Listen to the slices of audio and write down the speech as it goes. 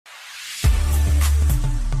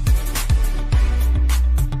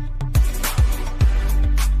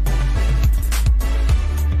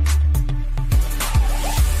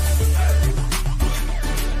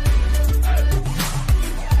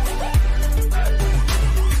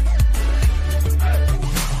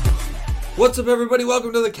What's up, everybody?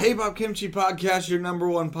 Welcome to the K-Pop Kimchi Podcast, your number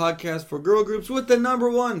one podcast for girl groups with the number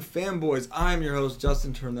one fanboys. I'm your host,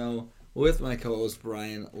 Justin Turnell, with my co-host,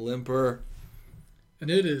 Brian Limper. And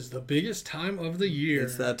it is the biggest time of the year.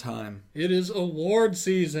 It's that time. It is award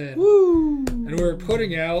season. Woo! And we're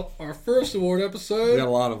putting out our first award episode. We got a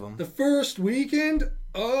lot of them. The first weekend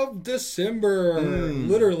of December.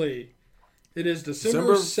 Literally. It is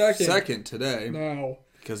December 2nd. 2nd today. Now.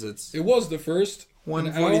 Because it was the first.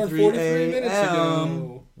 1:43 minutes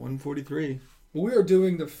ago. 1:43. Well, we are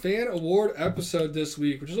doing the Fan Award episode this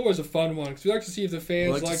week, which is always a fun one, because we like to see if the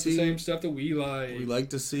fans like the same stuff that we like. We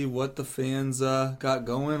like to see what the fans got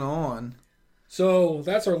going on. So,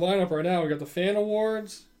 that's our lineup right now. We got the Fan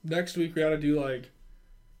Awards. Next week, we got to do,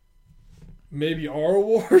 maybe our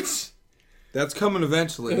awards. That's coming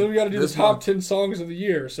eventually. And then we got to do the top 10 songs of the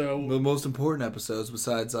year. So the most important episodes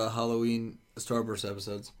besides Halloween Starburst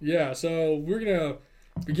episodes. Yeah, so we're going to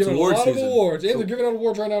be giving a lot of awards. And they're giving out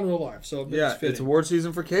awards right now in real life. So it's award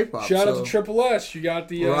season for K-pop. Shout out to Triple S. You got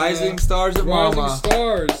the Rising Stars at Mama. Rising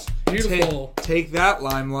Stars. Beautiful. Take that,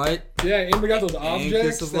 Limelight. Yeah, and we got those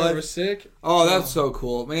objects that were sick. Oh, that's so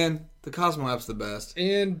cool. Man, the Cosmo app's the best.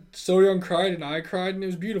 And So Young cried and I cried, and it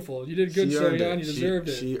was beautiful. You did good, So Young. You deserved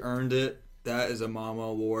it. She earned it. That is a Mama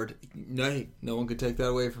award. No one could take that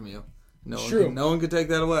away from you. No one could take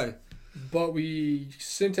that away. But we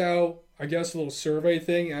sent out, I guess, a little survey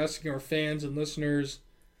thing asking our fans and listeners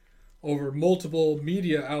over multiple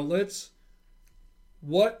media outlets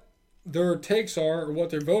what their takes are or what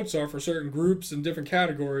their votes are for certain groups and different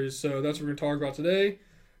categories. So that's what we're going to talk about today.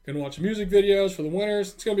 Going to watch music videos for the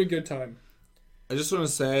winners. It's going to be a good time. I just want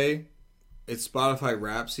to say it's Spotify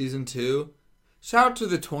Rap Season 2. Shout out to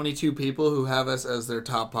the 22 people who have us as their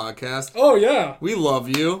top podcast. Oh, yeah. We love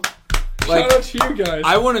you. Shout out to you guys.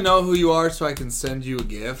 I want to know who you are so I can send you a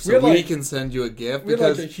gift. So we can send you a gift. We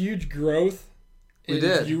had a huge growth in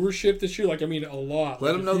viewership this year. A lot.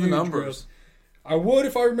 Let them know the numbers. Growth. I would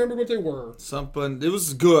if I remembered what they were. Something. It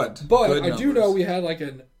was good. But good I do know we had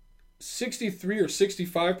a 63 or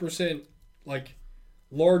 65%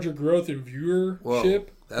 larger growth in viewership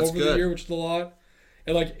over the year, which is a lot.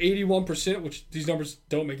 And 81%, which these numbers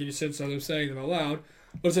don't make any sense now that I'm saying them out loud,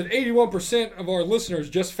 but it said 81% of our listeners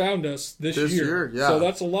just found us this year. Yeah. So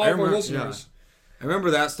that's a lot of our listeners. Yeah. I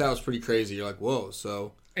remember that stat was pretty crazy. You're like, whoa,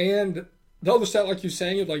 so. And the other stat, like you're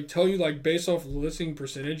saying, it tell you based off listening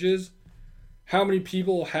percentages, how many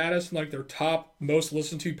people had us in their top most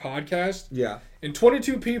listened to podcast. Yeah. And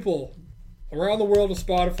 22 people around the world of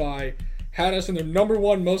Spotify had us in their number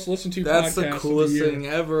one most listened to podcast. That's the coolest thing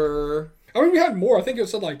ever. I mean, we had more. I think it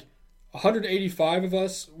said 185 of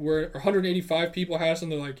us were 185 people had us in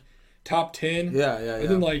the top 10. Yeah.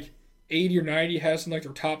 And then 80 or 90 had us in their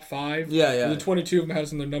top 5. Yeah. And then 22 of them had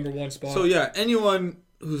us in their number one spot. So yeah, anyone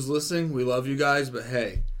who's listening, we love you guys. But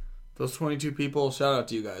hey, those 22 people, shout out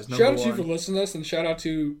to you guys. Shout out to you for listening to us, and shout out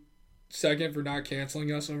to Second for not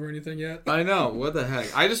canceling us over anything yet. I know. What the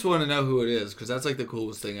heck? I just want to know who it is because that's the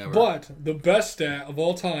coolest thing ever. But the best stat of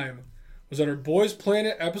all time was that our Boys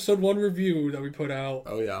Planet episode 1 review that we put out.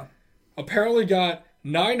 Oh, yeah. Apparently got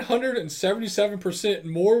 977%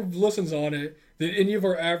 more listens on it than any of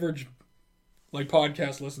our average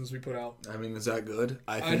podcast listens we put out. I mean, is that good?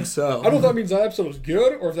 I think so. I don't know if that means that episode was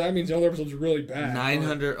good or if that means the other episodes are really bad.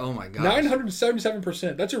 900, oh my gosh.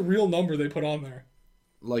 977%. That's a real number they put on there.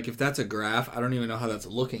 If that's a graph, I don't even know how that's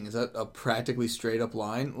looking. Is that a practically straight up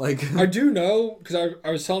line? I do know, because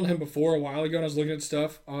I was telling him before a while ago and I was looking at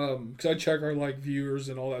stuff, because I check our viewers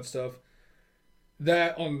and all that stuff,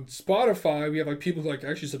 that on Spotify we have people who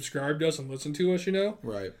actually subscribe to us and listen to us,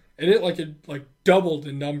 Right. And it doubled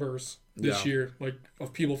in numbers this year,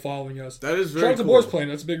 of people following us. That is very cool. Shout out to Boys Playing,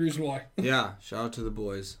 that's a big reason why. Yeah, shout out to the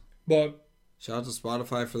boys. But shout out to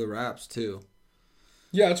Spotify for the raps too.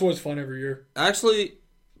 Yeah, it's always fun every year. Actually,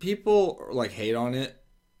 people hate on it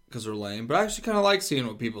because they're lame, but I actually kind of like seeing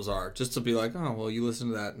what people's are, just to be oh, well, you listen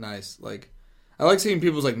to that, nice. I like seeing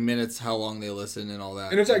people's minutes, how long they listen, and all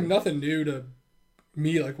that. And it's nothing new to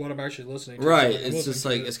me, what I'm actually listening to. Right, it's just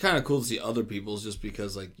it's kind of cool to see other people's, just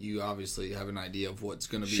because you obviously have an idea of what's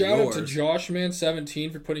going to be yours. Shout out to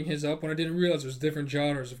Joshman17 for putting his up when I didn't realize there's different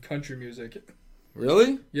genres of country music.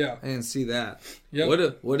 Really? Yeah. I didn't see that.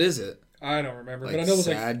 Yep. What is it? I don't remember, but I know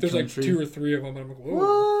there's 2 or 3 of them. And I'm whoa.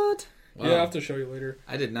 What? Wow. Yeah, I'll have to show you later.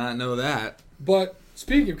 I did not know that. But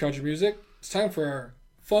speaking of country music, it's time for our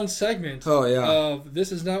fun segment of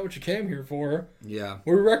This Is Not What You Came Here For. Yeah.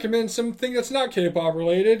 Where we recommend something that's not K-pop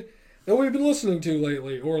related that we've been listening to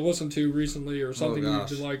lately or listened to recently or something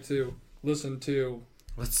we'd like to listen to.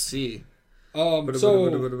 Let's see. So, for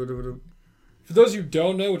those of you who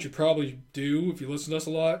don't know, which you probably do if you listen to us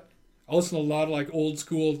a lot, I listen to a lot of like old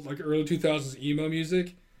school, like early 2000s emo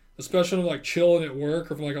music, especially when I'm like chilling at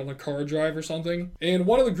work or if I'm like on the car drive or something. And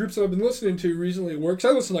one of the groups that I've been listening to recently at work,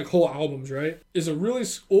 'cause I listen to like whole albums, right, is a really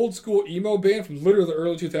old school emo band from literally the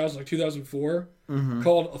early 2000s, like 2004,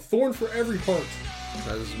 called A Thorn for Every Heart.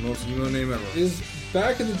 That is the most emo name ever. Is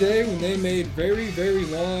back in the day when they made very, very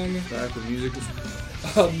long Back when music was...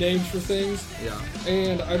 names for things. Yeah.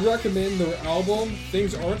 And I'd recommend their album,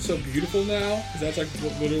 Things Aren't So Beautiful Now, because that's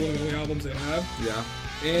like literally one of the only albums they have. Yeah.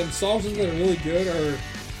 And songs that are really good are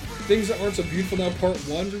Things That Aren't So Beautiful Now Part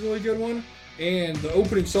 1's a really good one. And the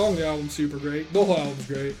opening song of the album's super great. The whole album's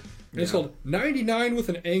great. And it's called 99 with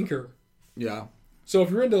an Anchor. Yeah. So if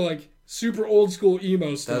you're into like super old school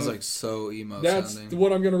emo stuff. That's like so emo that's sounding.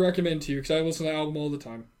 what I'm going to recommend to you because I listen to the album all the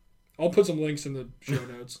time. I'll put some links in the show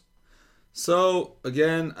notes. So,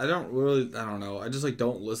 again, I don't know. I just, like,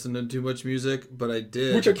 don't listen to too much music, but I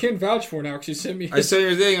did. Which I can't vouch for now because you sent me I saw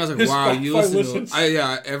your thing. I was like, wow, you listen to it.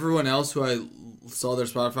 Yeah, everyone else who I saw their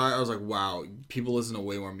Spotify, I was like, wow, people listen to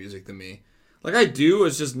way more music than me. Like, I do.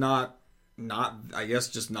 It's just not, I guess,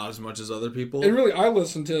 just not as much as other people. And really, I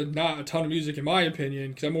listen to not a ton of music, in my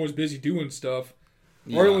opinion, because I'm always busy doing stuff.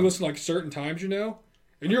 Yeah. Or I only listen like certain times, you know?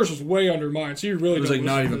 And yours was way under mine, so you really don't listen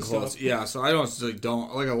not to even this close. stuff. Yeah, so I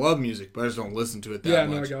don't I love music, but I just don't listen to it that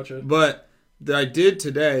much. Yeah, no, I gotcha. But that I did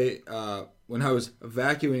today, when I was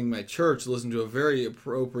vacuuming my church, listen to a very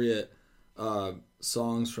appropriate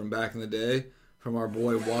songs from back in the day from our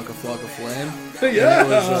boy Waka Flocka Flame. Yeah!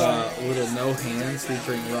 And it was Little No Hands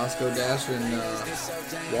featuring Roscoe Dash and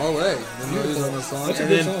Wale. When he was on the song. That's a and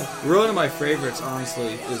good then song. one of my favorites,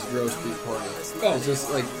 honestly, is Grove Street Party. Oh. It's just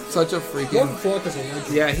like such a freaking... Waka Flocka's a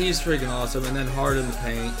legend. Yeah, he's freaking awesome. And then Hard in the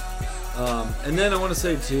Paint. And then I want to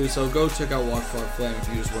say, too, so go check out Waka Flocka Flame if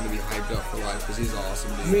you just want to be hyped up for life, because he's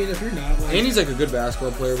awesome, dude. I mean, if you're not like... And he's like a good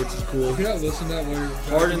basketball player, which is cool. If you're not listening to that while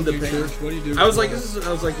you're Hard in the your Paint. church, what do you do? I was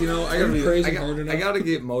like, you know, I I gotta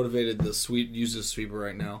get motivated to use this sweeper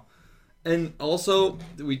right now. And also,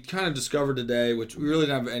 we kind of discovered today, which we really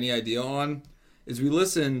didn't have any idea on, is we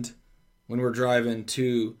listened when we're driving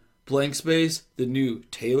to Blank Space, the new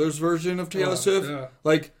Taylor's version of Taylor Swift. Yeah.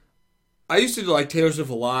 Like, I used to like Taylor Swift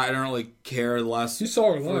a lot. I don't really care the last... You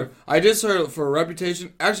saw her live. I did saw her for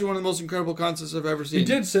Reputation. Actually, one of the most incredible concerts I've ever seen. You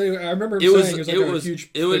did say... I remember him saying it was a huge...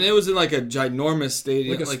 It was in like a ginormous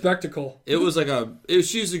stadium. Like a spectacle. It was like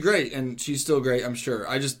she's great, and she's still great, I'm sure.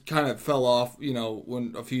 I just kind of fell off, you know,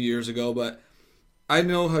 a few years ago, but I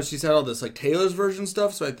know how she's had all this like Taylor's version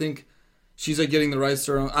stuff, so I think she's like getting the rights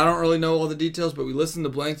to her own. I don't really know all the details, but we listened to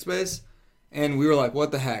Blank Space, and we were like,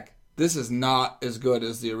 what the heck? This is not as good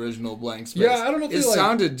as the original Blank Space. Yeah, I don't know if it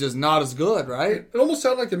sounded just not as good, right? It almost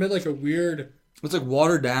sounded like they made like a weird... It's like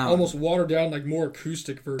watered down. Almost watered down, like more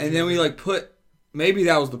acoustic version. And then we like put... Maybe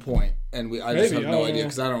that was the point, and I just have no idea know.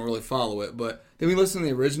 because I don't really follow it. But then we listened to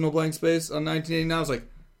the original Blank Space on 1989. I was like,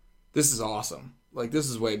 this is awesome. Like, this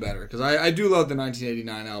is way better. Because I do love the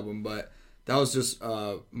 1989 album, but that was just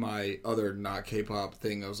my other not K-pop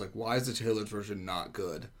thing. I was like, why is the Taylor's version not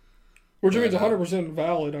good? Which I mean, it's 100%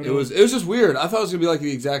 valid. It was just weird. I thought it was going to be like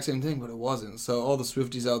the exact same thing, but it wasn't. So all the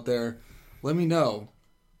Swifties out there, let me know.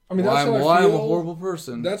 I mean, why I'm a horrible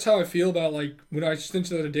person. That's how I feel about, like, when I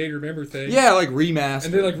sent you that A Day to Remember thing. Yeah, like remastered.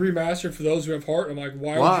 And they, like, remastered for those who have heart. I'm like,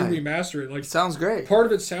 why would you remaster it? Like, it sounds great. Part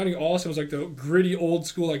of it sounding awesome was, like, the gritty, old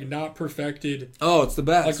school, like, not perfected. Oh, it's the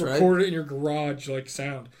best, like, recorded in your garage, like,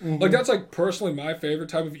 sound. Mm-hmm. Like, that's, like, personally my favorite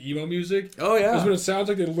type of emo music. Oh, yeah. Is when it sounds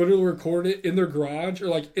like they literally recorded it in their garage or,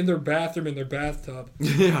 like, in their bathroom, in their bathtub.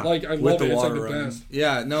 Yeah. Like, I love it. It's, like, the best.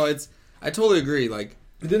 Yeah, no, I totally agree. Like,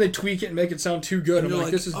 and then they tweak it and make it sound too good. I'm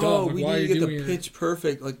like, this is dumb. Like, we why need are to you get doing the pitch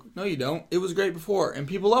perfect. Like, no, you don't. It was great before, and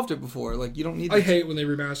people loved it before. Like, you don't need. I hate when they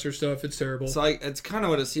remaster stuff. It's terrible. So it's kind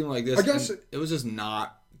of what it seemed like. This. I guess it was just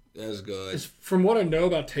not as good. From what I know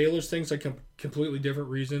about Taylor's things, like completely different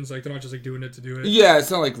reasons. Like they're not just like doing it to do it. Yeah,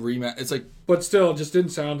 it's not like It's like, but still, it just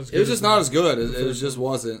didn't sound as good. It was just not as good. It just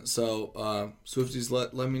wasn't. So Swifties,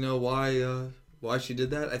 let me know why she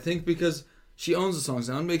did that. I think because she owns the songs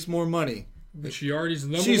now and makes more money. But she already's the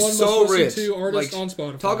number She's one so most rich. listened to artist like, on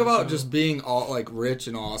Spotify. Talk about just being all like rich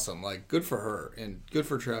and awesome. Like good for her and good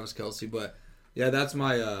for Travis Kelce. But yeah, that's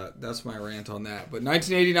my rant on that. But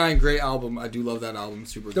 1989, great album. I do love that album.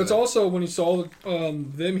 Super good. That's also when he saw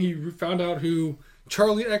them. He found out who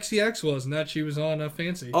Charlie XCX was and that she was on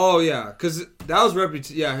Fancy. Oh yeah, because that was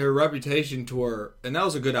her Reputation tour, and that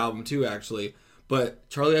was a good album too, actually. But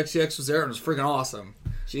Charlie XCX was there and it was freaking awesome.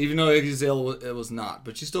 Even though Iggy Azalea it was not,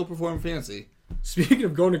 but she still performed Fancy. Speaking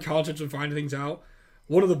of going to concerts and finding things out,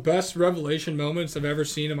 one of the best revelation moments I've ever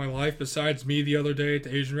seen in my life, besides me the other day at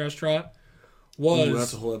the Asian restaurant, was... Ooh,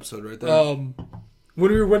 that's a whole episode right there.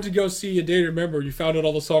 when we went to go see A Day to Remember, you found out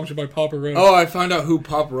all the songs were by Papa Roach. Oh, I found out who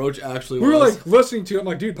Papa Roach actually was. We were like listening to it. I'm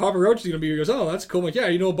like, dude, Papa Roach is going to be here. He goes, oh, that's cool. I'm like, yeah,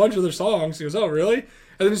 you know a bunch of their songs. He goes, oh, really?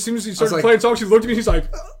 And then as soon as he started playing songs, he looked at me and he's like,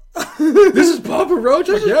 this is Papa Roach?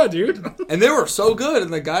 I'm like, yeah, dude. And they were so good.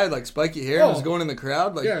 And the guy had like spiky hair and was going in the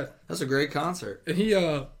crowd. Like, yeah. That's a great concert. And he,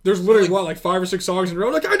 there's literally, like 5 or 6 songs in a row.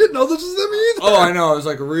 Like, I didn't know this was them either. Oh, I know. It was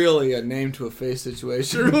like really a name to a face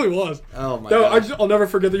situation. It really was. Oh, my God. I'll never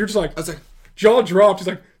forget that. You're just like, I was like, jaw dropped. He's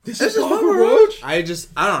like, this is Papa Roach? I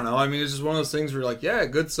don't know. I mean, it's just one of those things where you're like, yeah,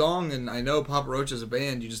 good song. And I know Papa Roach is a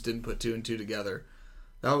band. You just didn't put 2 and 2 together.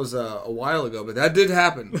 That was a while ago. But that did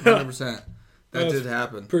happen. 100%. That did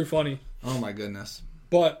happen. Pretty funny. Oh, my goodness.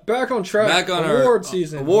 But back on track. Back on award our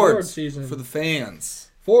season. Award season. For the fans.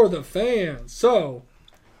 For the fans. So,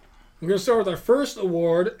 we're going to start with our first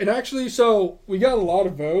award. And actually, so we got a lot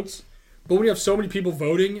of votes. But when you have so many people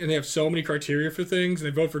voting and they have so many criteria for things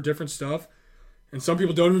and they vote for different stuff, and some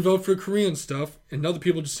people don't even vote for Korean stuff, and other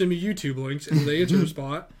people just send me YouTube links and they answer the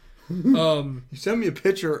spot. You send me a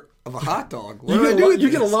picture of a hot dog. What do I do with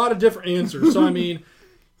you get a lot of different answers. So, I mean,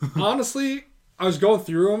 honestly, I was going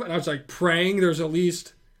through them and I was like praying there's at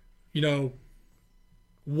least,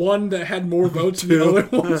 one that had more votes than the other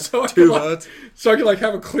one. So I could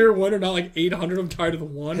have a clear winner, not like 800 of them tied to the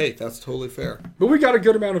one. Hey, that's totally fair. But we got a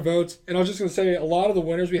good amount of votes. And I was just going to say a lot of the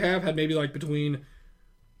winners we have had maybe between,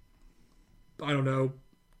 I don't know,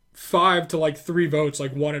 5 to 3 votes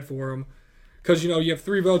won it for them. Because, you have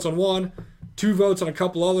 3 votes on one, 2 votes on a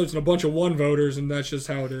couple others, and a bunch of 1 voters, and that's just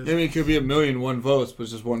how it is. I mean, it could be 1,000,001 votes, but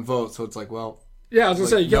it's just 1 vote. So it's well. Yeah, I was going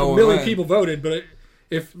to say, you get 1 million people voted, but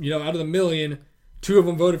if, out of the 1,000,000, 2 of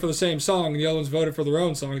them voted for the same song, and the other ones voted for their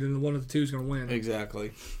own song, then the one of the 2 is going to win.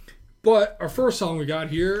 Exactly. But our first song we got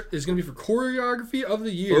here is going to be for Choreography of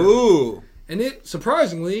the Year. Ooh. And it,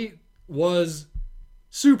 surprisingly, was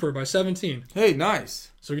Super by 17. Hey,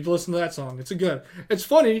 nice. So we get to listen to that song. It's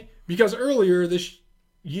funny, because earlier this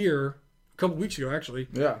year, a couple weeks ago, actually,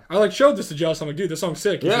 I showed this to Josh. I'm like, dude, this song's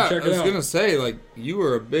sick. You should check it out. I was going to say, you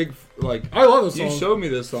were a big, I love this song. You showed me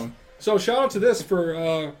this song. So shout out to this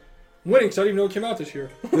for winning, because I didn't even know it came out this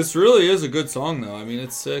year. This really is a good song, though. I mean,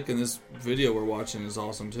 it's sick, and this video we're watching is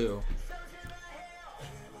awesome, too.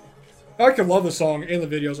 I could love the song, and the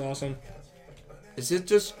video's awesome. Is it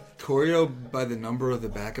just choreo by the number of the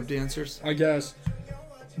backup dancers? I guess.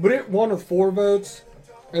 But it won with 4 votes.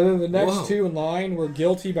 And then the next 2 in line were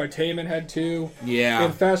Guilty by Taemin had 2. Yeah.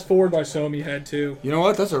 And Fast Forward by Somi had 2. You know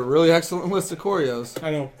what? That's a really excellent list of choreos.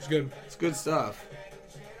 I know. It's good. It's good stuff.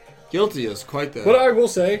 Guilty is quite the... But I will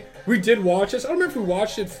say, we did watch this. I don't remember if we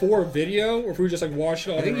watched it for a video or if we just watched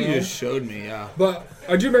it on I think our you own. just showed me, yeah. But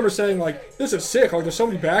I do remember saying, this is sick. There's so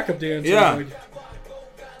many backup dancers. Yeah.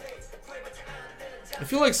 I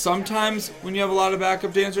feel like sometimes when you have a lot of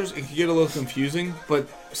backup dancers, it can get a little confusing, but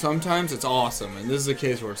sometimes it's awesome, and this is a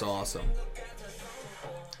case where it's awesome.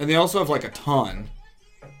 And they also have a ton.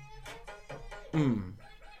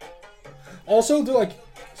 Also, they're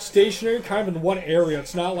stationary kind of in one area.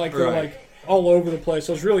 It's not they're all over the place.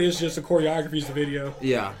 So it really is just the choreography's the video.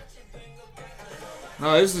 Yeah.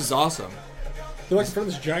 No, this is awesome. They're in front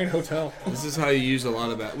of this giant hotel. This is how you use a lot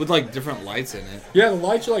of that with different lights in it. Yeah, the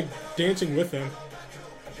lights are dancing with them.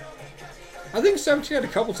 I think 17 had a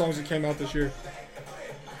couple songs that came out this year.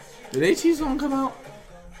 Did AT's one come out?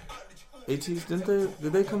 AT's, didn't they?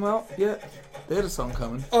 Did they come out yet? They had a song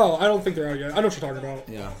coming. Oh, I don't think they're out yet. I know what you're talking about.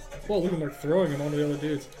 Yeah. Well, look at them throwing him on the other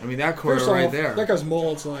dudes. I mean, that choreo right there. That guy's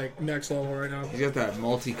mullet's next level right now. He's got that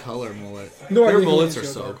multicolor mullet. No, their mullets are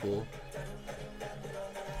so cool.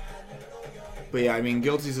 But yeah, I mean,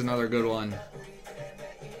 Guilty's another good one.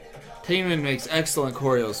 Taemin makes excellent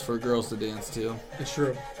choreos for girls to dance to. It's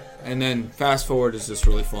true. And then Fast Forward is just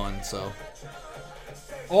really fun, so.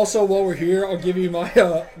 Also, while we're here, I'll give you my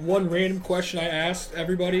one random question I asked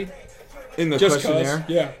everybody. In the questionnaire?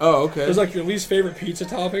 Yeah. Oh, okay. It was your least favorite pizza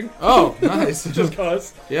topping. Oh, nice. Just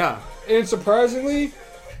cause. Yeah. And surprisingly,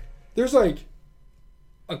 there's a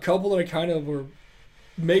couple that I kind of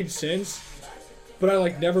made sense, but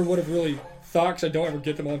I never would have really thought because I don't ever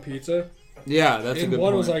get them on pizza. Yeah, that's a good point. And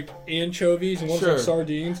one was anchovies and one was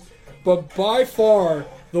sardines. But by far,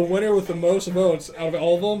 the winner with the most votes out of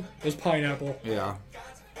all of them was pineapple. Yeah.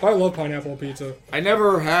 I love pineapple on pizza. I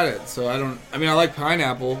never had it, so I don't... I mean, I like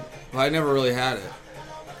pineapple, but I never really had it.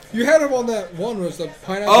 You had it on that one, was the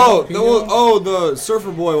pineapple... the Surfer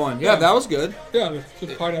Boy one. Yeah, that was good. Yeah,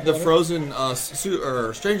 the pineapple. The frozen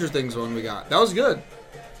or Stranger Things one we got. That was good.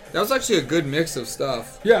 That was actually a good mix of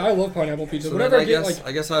stuff. Yeah, I love pineapple pizza. So whenever I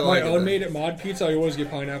guess I like my own made it mod pizza, I always get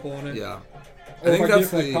pineapple on it. Yeah. Or I think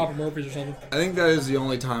if I get it Papa Murphy's or something. I think that is the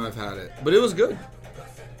only time I've had it. But it was good.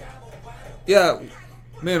 Yeah,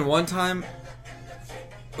 Man, one time.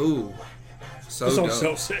 Ooh. So This song's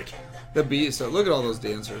dope. so sick. The beat. So look at all those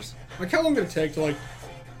dancers. Like, how long did it take to, like,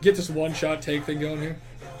 get this one-shot take thing going here?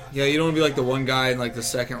 Yeah, you don't want to be like the one guy in like the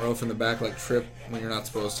second row from the back, like trip when you're not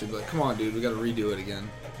supposed to. Be like, come on, dude, we got to redo it again.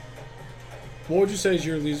 What would you say is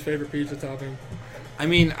your least favorite pizza topping? I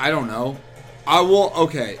mean, I don't know. I will.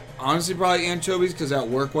 Okay, honestly, probably anchovies because at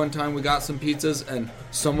work one time we got some pizzas and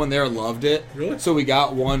someone there loved it. Really? So we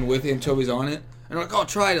got one with anchovies on it, and we're like, oh,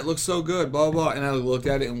 try it. It looks so good. Blah blah. And I looked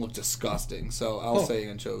at it and it looked disgusting. So I'll say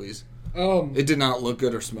anchovies. It did not look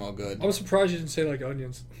good or smell good. I'm surprised you didn't say like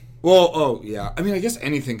onions. Well, oh yeah. I mean, I guess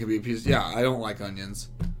anything could be a pizza. Yeah, I don't like onions.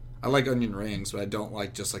 I like onion rings, but I don't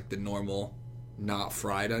like just like the normal, not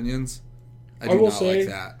fried onions. I do will not say like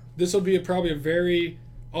that. This will be probably a very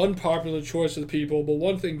unpopular choice of the people, but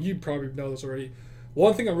one thing you probably know this already.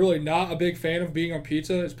 One thing I'm really not a big fan of being on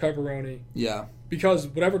pizza is pepperoni. Yeah. Because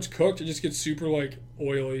whenever it's cooked, it just gets super like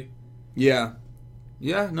oily. Yeah.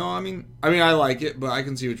 Yeah. No, I mean, I like it, but I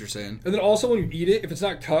can see what you're saying. And then also when you eat it, if it's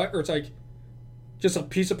not cut or it's like just a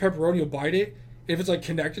piece of pepperoni, you'll bite it. If it's like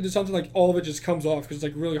connected to something, like all of it just comes off because it's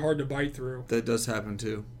like really hard to bite through. That does happen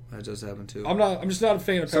too. I'm just not a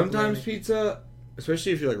fan of pepperoni. Sometimes pizza,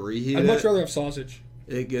 especially if you like reheat I'd much rather have sausage.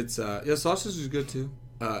 It gets sausage is good too.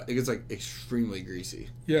 It gets like extremely greasy.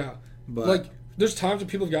 Yeah, but like there's times when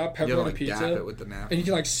people have got pepperoni like, pizza, dap it with the napkin. and you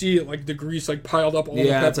can like see it, like the grease like piled up all the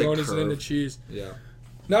pepperonis like and then the cheese. Yeah,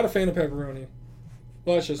 not a fan of pepperoni.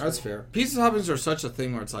 Well, that's fair. Pizza toppings are such a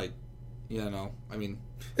thing where it's like, I mean,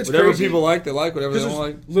 it's whatever crazy. people like, they like. Whatever they don't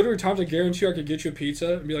like. Literally times I guarantee you I could get you a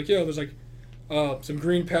pizza and be like, yo, there's like some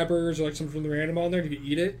green peppers or like some from the random on there, and you could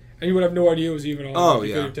eat it, and you would have no idea it was even on. Oh, you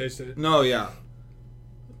yeah. could have tasted it. No, yeah.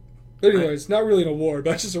 But anyway, it's not really an award,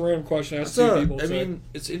 but it's just a random question I ask two people. I mean,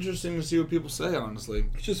 it's interesting to see what people say, honestly.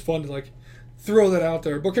 It's just fun to like throw that out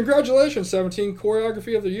there. But congratulations, 17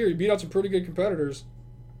 choreography of the year. You beat out some pretty good competitors.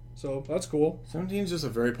 So that's cool. 17's just a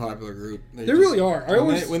very popular group. They really are.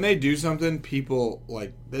 When they do something, people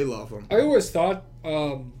like they love them. I always thought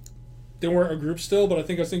they weren't a group still, but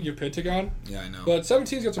I was thinking of Pentagon. Yeah, I know. But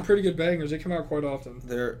 17's got some pretty good bangers. They come out quite often.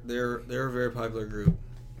 They're a very popular group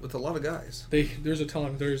with a lot of guys. There's a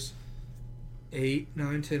ton. There's 8,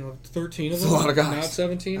 9, 10, 11, 13 of them. That's a lot of guys. Not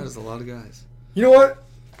 17. That is a lot of guys. You know what?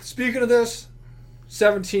 Speaking of this,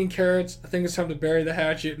 17 carats. I think it's time to bury the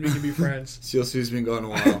hatchet and we can be friends. CLC's been going a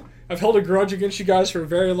while. I've held a grudge against you guys for a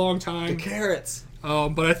very long time. The carrots.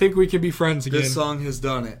 But I think we can be friends again. This song has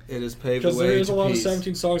done it. It has paved the way to peace. Because there is a lot of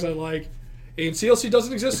 17 songs I like. And CLC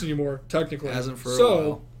doesn't exist anymore, technically. It hasn't for a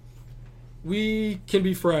while. We can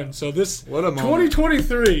be friends. So this what a moment.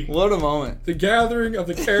 2023. What a moment. The gathering of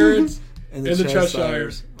the carrots and the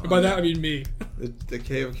Cheshires. And by that I mean me. The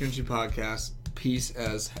Cave of Kimchi podcast. Peace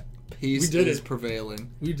is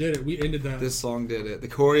prevailing. We did it. We ended that. This song did it. The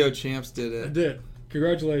Choreo Champs did it. It did.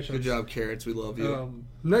 Congratulations. Good job, Carrots. We love you.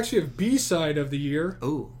 Next we have B-side of the year.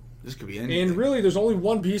 Oh, this could be anything. And really, there's only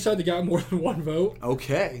one B-side that got more than one vote.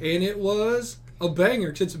 Okay. And it was a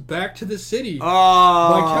banger. It's Back to the City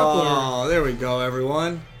by Kepler. Oh, there we go,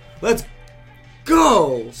 everyone. Let's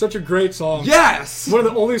go. Such a great song. Yes. One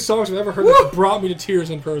of the only songs I've ever heard that brought me to tears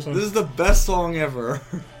in person. This is the best song ever.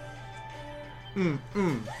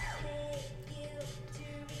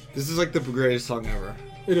 This is like the greatest song ever.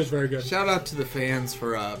 It is very good. Shout out to the fans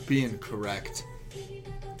for being correct.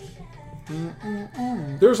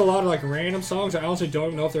 There's a lot of like random songs. I honestly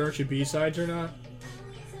don't know if they're actually B-sides or not.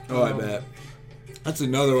 Oh, I bet. That's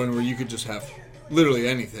another one where you could just have literally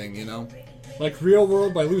anything, you know? Like Real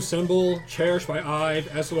World by Lou Symbol, Cherish by Ive,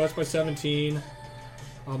 SOS by 17,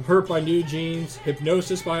 Hurt by New Jeans,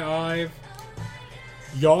 Hypnosis by Ive,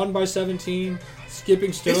 Yawn by 17,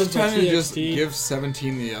 Skipping Stones Is it by time TXT. to just give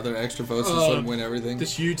 17 the other extra votes and let them win everything?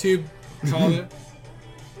 This YouTube comment.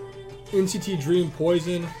 NCT Dream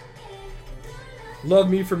Poison.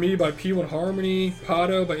 Love Me For Me by P1 Harmony.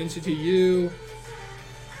 Pato by NCT U.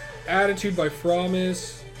 Attitude by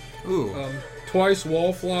Promise. Ooh. Twice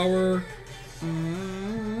Wallflower.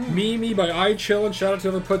 Me by I Chillin'. Shout out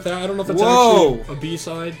to whoever put that. I don't know if that's actually a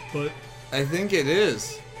B-side, but I think it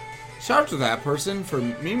is. Shout out to that person for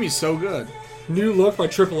Mimi's so good. New Look by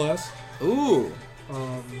Triple S. Ooh.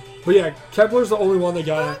 But yeah, Kepler's the only one that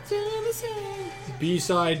got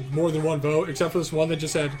B-side more than one vote, except for this one that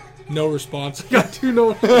just had no response. Got 2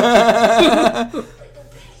 no.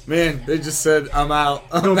 Man, they just said, I'm out.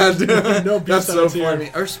 I'm not doing it. No That's so B-sides funny.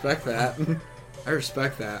 here. I respect that. I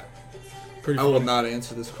respect that. Pretty I funny. will not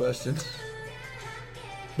answer this question.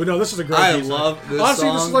 But no, this is a great I B-side. love this Honestly,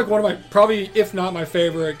 song. this is like one of my, probably, if not my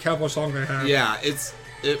favorite Kepler song they have. Yeah,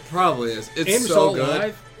 it probably is. It's And we so saw it good.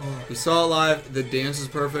 live. Oh. We saw it live. The dance is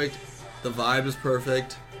perfect. The vibe is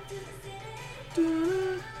perfect.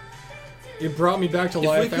 It brought me back to If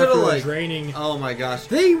life we after coulda, a like- draining. Oh my gosh.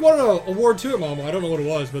 They won an award too at Mama. I don't know what it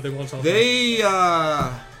was, but they won something. They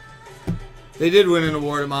did win an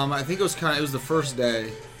award at Mama. I think it was the first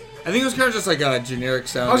day. I think it was kind of just like a generic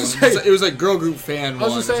sound. was gonna say- It was like girl group fan. I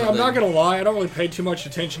was just saying, I'm not gonna lie. I don't really pay too much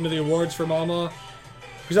attention to the awards for Mama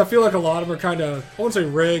because I feel like a lot of them are kind of, I wouldn't say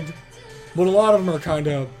rigged, but a lot of them are kind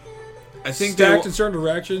of I think stacked in certain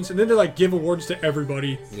directions, and then they like give awards to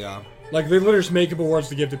everybody. Yeah. Like they literally just make up awards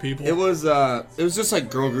to give to people. It was just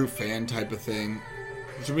like girl group fan type of thing.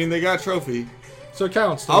 Which I mean, they got a trophy. So it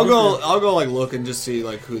counts. I'll go like look and just see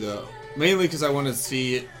like who mainly because I want to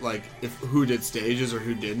see like who did stages or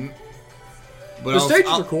who didn't. But The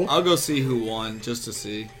stages are cool. I'll go see who won just to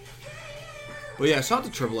see. But yeah, shout out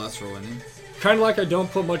to Triple S for winning. Kind of like I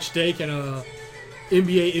don't put much stake in a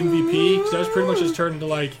NBA MVP because that was pretty much just turned into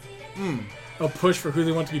like a push for who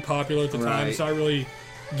they want to be popular at the time. Right. It's not really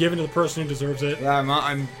given to the person who deserves it. Yeah,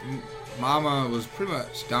 Mama was pretty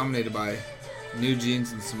much dominated by New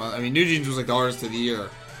Jeans and some other. I mean, New Jeans was like the artist of the year,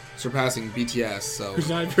 surpassing BTS. So Who's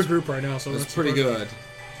not in your group right now, so that's pretty good.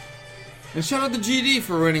 And shout out to GD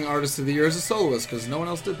for winning Artist of the Year as a soloist, because no one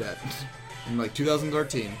else did that in like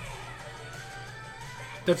 2013.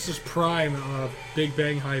 That's just prime Big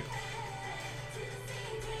Bang hype.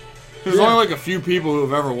 There's only like a few people who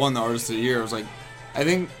have ever won the Artist of the Year. It was like, I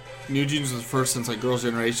think New Jeans was first since like Girls'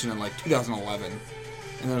 Generation in like 2011.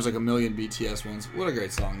 And there was like a million BTS ones. What a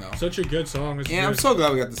great song though. Such a good song. It's Yeah, good. I'm so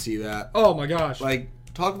glad we got to see that. Oh my gosh. Like,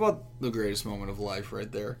 talk about the greatest moment of life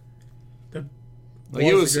right there. That Like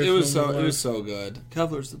it was the greatest moment of life. so good.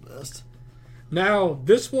 Kevlar's the best. Now,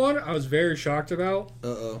 this one I was very shocked about.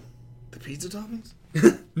 Uh-oh. The pizza toppings?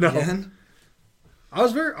 No. Again? I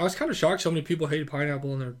was kind of shocked so many people hated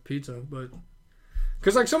pineapple in their pizza, but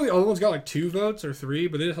because like some of the other ones got like 2 votes or 3,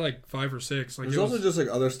 but they just had like 5 or 6. Like There's also just like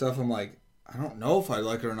other stuff I'm like, I don't know if I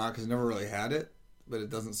like it or not because I never really had it, but it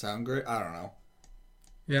doesn't sound great. I don't know.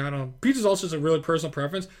 Yeah, I don't. Pizza's also just a really personal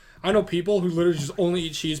preference. I know people who literally just only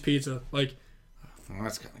eat cheese pizza, like, Well,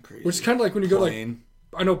 that's kind of crazy. which is kind of like when you go like. Plain.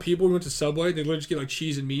 I know people who went to Subway, they literally just get like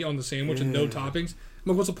cheese and meat on the sandwich and no toppings. I'm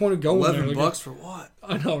like, what's the point of going there? Like, $11 for what?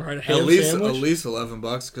 I know, right? A ham At least sandwich. $11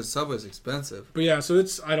 because Subway's expensive. But yeah, so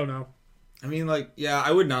it's, I don't know. I mean, like, yeah,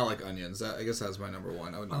 I would not like onions. I guess that's my number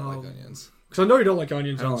one. I would not like onions. Because I know you don't like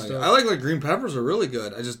onions I don't and like. stuff. I like green peppers are really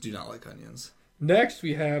good. I just do not like onions. Next,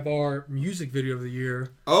 we have our music video of the year.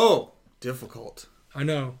 Oh, difficult. I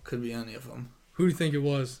know. Could be any of them. Who do you think it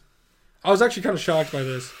was? I was actually kind of shocked by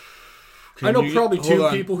this. I know probably 2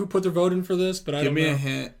 people who put their vote in for this, but I don't know. Give me a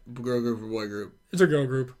hint. Girl group or boy group? It's a girl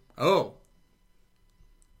group. Oh.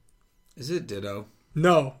 Is it Ditto?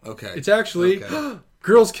 No. Okay. It's actually Okay.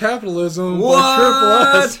 Girls Capitalism by What?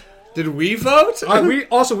 Triple S. Did we vote?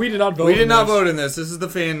 We did not vote. We did in not this. vote in this. This is the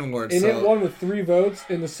fan award. And So. it won with 3 votes.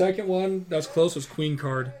 And the second one that was close was Queen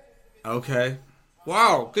Card. Okay.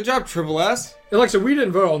 Wow. Good job, Triple S. And like I said, we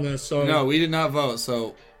didn't vote on this. So No, we did not vote.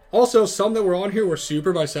 So, Also, some that were on here were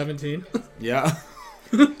Super by 17. yeah.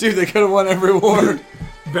 Dude, they could have won every award.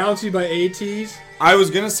 Bouncy by ATs. I was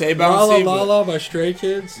going to say Lala Bouncy. Lala by Stray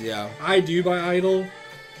Kids. Yeah. I Do by Idol.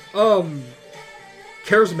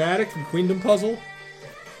 Charismatic from Queendom Puzzle.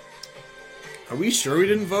 Are we sure we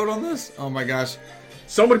didn't vote on this? Oh my gosh.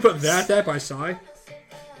 Somebody put that by Psy.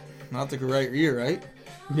 Not the right year, right?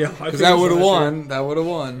 Yeah, I Because think that it was would have last year. won. That would have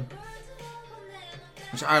won.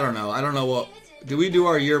 Which I don't know. I don't know what. Do we do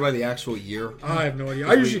our year by the actual year? I have no idea.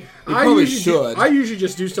 We probably should. I usually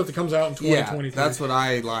just do stuff that comes out in 2023. Yeah, that's what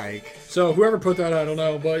I like. So whoever put that, I don't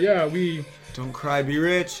know, but yeah, we Don't cry, be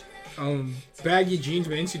rich. Baggy Jeans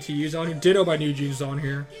by NCTU's on here. Ditto by New Jeans is on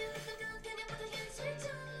here.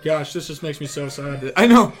 Gosh, this just makes me so sad. I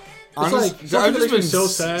know. It's like, something I've that just makes me been so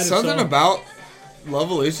sad. Something and so, about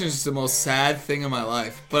Levolution is just the most sad thing in my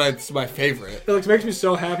life, but it's my favorite. it like, makes me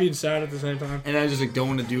so happy and sad at the same time. And I just like don't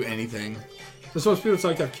want to do anything. There's so much people it's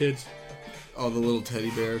like to have kids. All the little teddy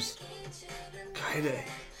bears. Kaide.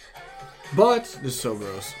 But This is so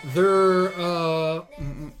gross. their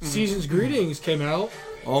Season's Greetings came out.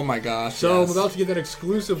 Oh my gosh. So yes. I'm about to get that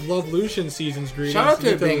exclusive Levolution Season's Greetings. Shout out to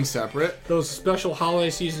get it being those, separate. those special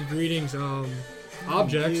holiday Season's Greetings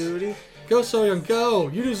objects. Beauty. Go Soyoung, go!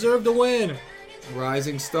 You deserve to win!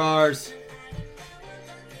 Rising stars.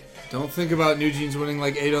 Don't think about New Jeans winning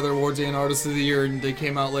like 8 other awards and Artist of the Year and they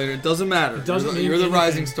came out later. It doesn't matter. It doesn't mean You're the anything.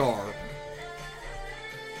 rising star.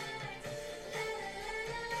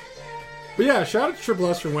 But yeah, shout out to Triple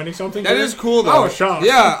S for winning something. That there. is cool though. I was shocked.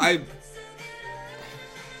 Yeah,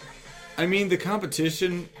 I mean the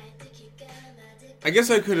competition I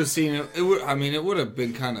guess I could have seen it. It would. I mean, it would have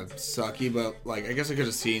been kind of sucky, but like, I guess I could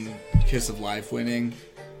have seen Kiss of Life winning.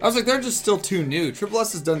 I was like, they're just still too new. Triple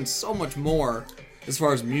S has done so much more as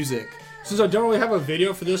far as music. Since I don't really have a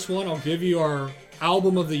video for this one, I'll give you our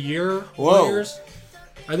album of the year winners.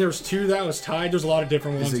 And there was 2 that was tied. There's a lot of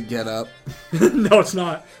different ones. Is it Get Up? No, it's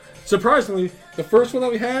not. Surprisingly, the first one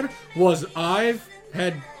that we had was I've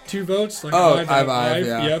had 2 votes. Like I've,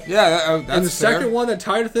 yeah. Yep. Yeah, that's and the fair. second one that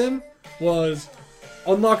tied with him was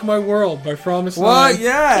Unlock My World by Promise What? Land.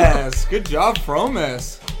 Yes. Good job,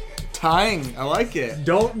 Promise. Tying. I like it.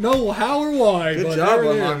 Don't know how or why. Good but job, there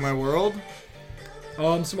it Unlock is. My World.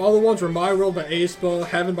 Some other ones were My World by aespa,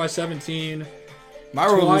 Heaven by 17, My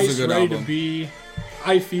World Twice, was a good Ready album. to Be,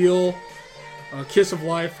 I Feel, Kiss of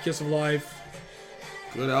Life.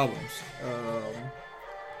 Good albums.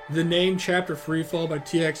 The Name Chapter Freefall by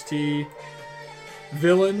TXT,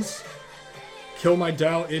 Villains, Kill My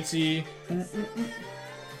Doubt, Itzy.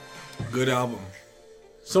 Good album.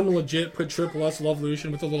 Someone legit put Triple S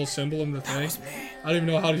Lovolution with a little symbol in the thing. That was me. I don't even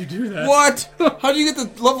know how to do that. What? How do you get the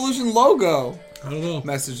Lovolution logo? I don't know.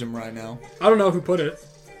 Message him right now. I don't know who put it.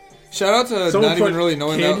 Shout out to Someone not put even really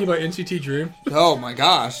knowing Candy that. by NCT Dream. Oh my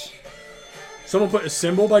gosh. Someone put a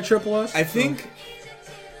symbol by Triple S. I think.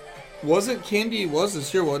 Was it Candy? Was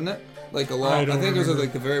this year, wasn't it? Like a lot. I I don't think it was at remember.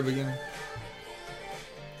 like the very beginning.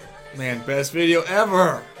 Man, best video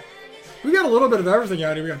ever. We got a little bit of everything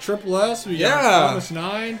out here. We got Triple S. We got Promise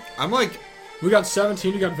 9. I'm like We got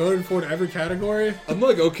 17 who got voted for in every category.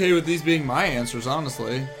 okay with these being my answers,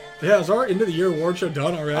 honestly. Yeah, is our end of the year award show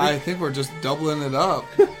done already? I think we're just doubling it up.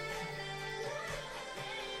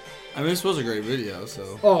 I mean, this was a great video,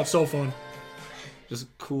 so Oh, it's so fun.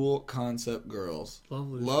 just cool concept girls.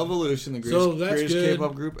 Lovely. Lovolution, the So greatest, that's greatest good.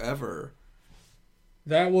 K-pop group ever.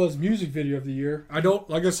 That was music video of the year. I don't,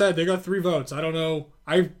 like I said, they got 3 votes. I don't know.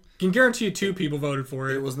 I can guarantee you 2 people voted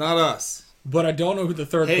for It it, was not us. but I don't know who the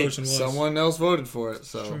third Hey, person was. someone else voted for it,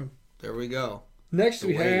 so True. there we go. Next The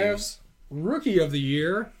we have waves. Rookie of the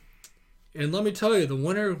Year. And let me tell you, the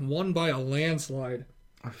winner won by a landslide.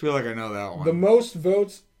 I feel like I know that one. The most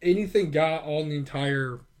votes anything got on the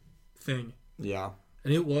entire thing. Yeah,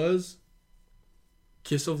 And it was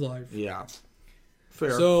Kiss of Life. yeah.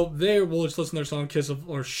 Fair. So we'll just listen to their song Kiss of,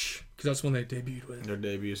 or Shh, because that's when they debuted with. Their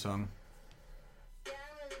debut song.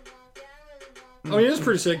 I mean, it's a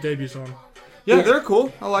pretty sick debut song. Yeah, they're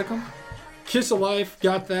cool. I like them. Kiss of Life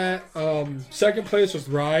got that. Second place was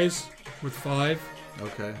Rise with 5.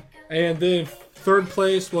 Okay. And then third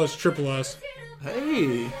place was Triple S.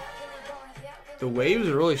 Hey, the waves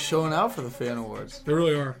are really showing out for the Fan Awards. They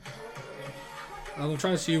really are. I'm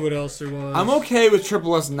trying to see what else there was. I'm okay with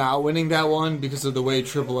Triple S not winning that one because of the way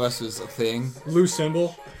Triple S is a thing. Loose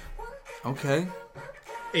Symbol. Okay.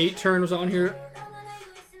 8 Turn was on here.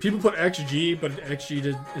 People put XG, but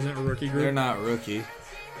XG isn't a rookie group. They're not rookie.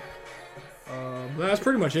 That's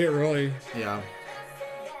pretty much it, really. Yeah.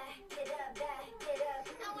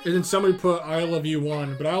 And then somebody put I Love You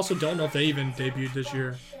 1, but I also don't know if they even debuted this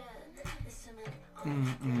year.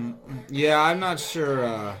 Yeah, I'm not sure.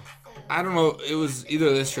 I don't know. It was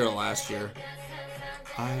either this year or last year.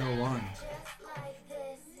 IO1.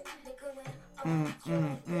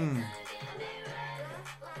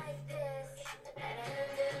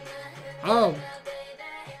 Oh.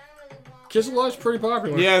 Kiss of Life's pretty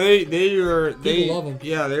popular. Yeah, they People love 'em.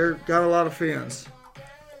 Yeah, they're got a lot of fans.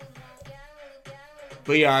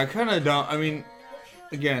 But yeah, I kind of don't. I mean,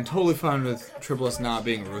 again, totally fine with Triple S not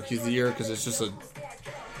being Rookies of the Year because it's just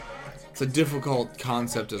it's a difficult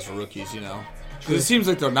concept as rookies, you know. Because it seems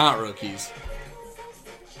like they're not rookies.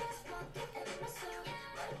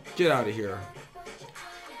 Get out of here.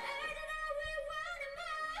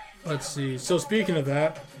 Let's see. So speaking of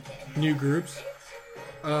that, new groups.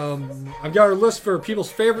 I've got our list for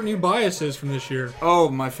people's favorite new biases from this year. Oh,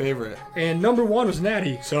 my favorite. And number 1 was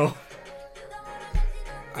Natty, so...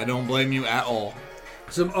 I don't blame you at all.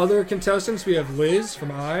 Some other contestants, we have Liz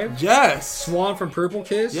from IVE. Yes. Swan from Purple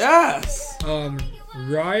Kiss. Yes.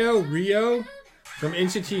 Rio from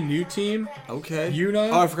NCT New Team. Okay.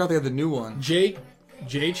 Yuna. Oh, I forgot they had the new one.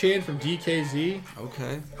 J-Chan from DKZ.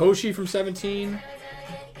 Okay. Hoshi from 17.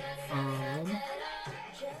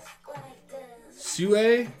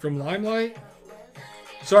 Sue from Limelight.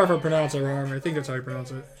 Sorry if I pronounce it wrong. I think that's how you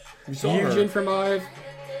pronounce it. Yujin from IVE.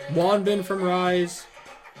 Wanbin from Rise.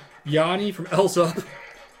 Yanni from Elsa.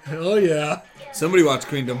 Hell yeah. Somebody watch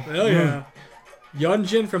Queendom. Hell yeah.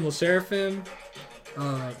 Yunjin from Le Seraphim.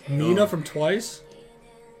 Mina from Twice.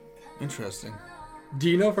 Interesting.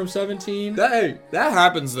 Dino from 17. That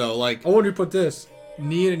happens though. Like I wonder who put this.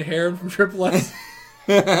 Nian and Heron from Triple S.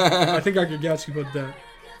 I think I could guess who put that.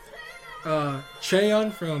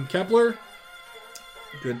 Cheon from Kepler.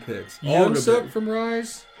 Good picks. All good Youngsuk picks. from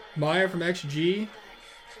Rise. Maya from XG.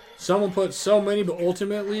 Someone put so many, but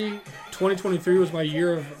ultimately, 2023 was my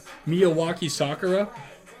year of Miyawaki Sakura.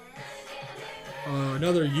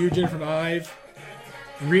 Another Yujin from IVE.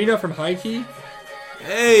 Rina from Heike.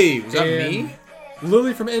 Hey, was that me?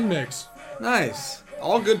 Lily from Inmix. Nice.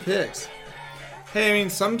 All good picks. Hey, I mean,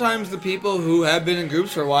 sometimes the people who have been in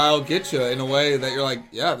groups for a while get you in a way that you're like,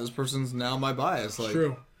 yeah, this person's now my bias. Like,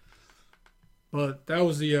 true. But that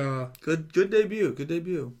was the good debut. Good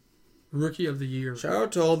debut. Rookie of the Year. Shout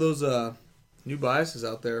out to all those new biases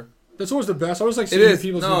out there. That's always the best. I always like seeing what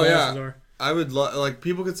people's new biases are. I would like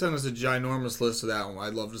people could send us a ginormous list of that one.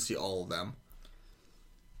 I'd love to see all of them.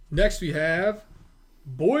 Next we have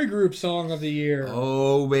Boy Group Song of the Year.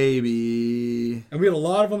 Oh baby! And we had a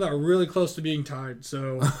lot of them that were really close to being tied.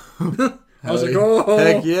 So I was like, oh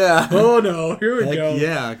heck yeah! Oh no, here we go.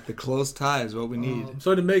 Yeah, the close tie is what we need. So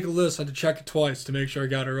I had to make a list. I had to check it twice to make sure I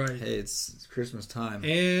got it right. Hey, it's Christmas time.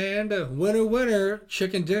 And winner,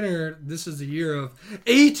 chicken dinner. This is the year of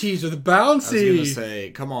ATs with Bouncy. I was gonna say,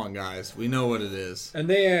 come on, guys, we know what it is. And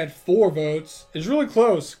they had 4 votes. It's really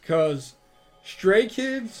close because Stray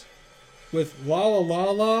Kids with La La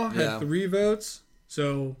La La had 3 votes.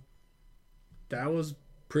 So that was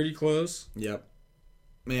pretty close. Yep.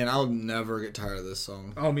 Man, I'll never get tired of this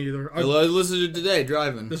song. Oh, me either. I listened to it today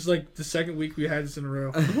driving. This is like the second week we had this in a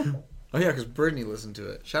row. Oh yeah, because Brittany listened to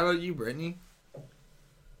it. Shout out to you, Brittany.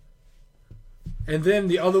 And then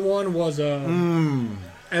the other one was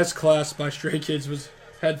S-Class by Stray Kids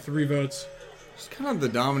had 3 votes. It's kind of the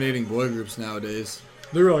dominating boy groups nowadays.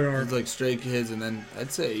 They really are. It's like Stray Kids, and then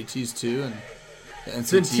I'd say ATs too, and NCT.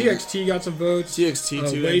 Then TXT got some votes.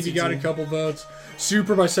 TXT too. Wavy got a couple votes.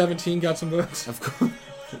 Super by 17 got some votes. Of course.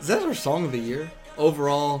 Is that our song of the year?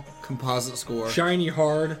 Overall composite score. Shiny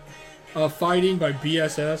Hard. Fighting by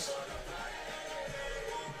BSS.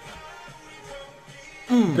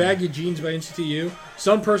 Baggy Jeans by NCTU.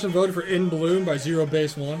 Some person voted for In Bloom by Zero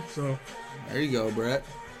Base One. So there you go, Brett.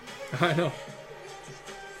 I know.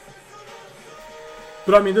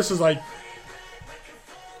 But I mean, this is like,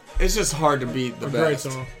 it's just hard to beat the best. Great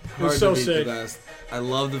song. It was Hard so to beat sick. the best. I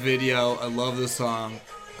love the video. I love the song.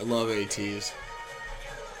 I love ATs.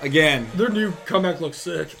 Again, their new comeback looks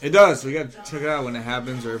sick. It does. We got to check it out when it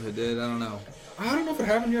happens, or if it did. I don't know. I don't know if it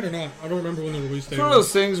happened yet or not. I don't remember when the release date was. It's one of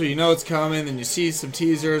those things where you know it's coming, and you see some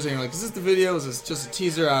teasers, and you're like, is this the video? Is this just a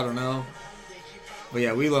teaser? I don't know. But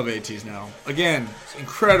yeah, we love ATs now. Again, it's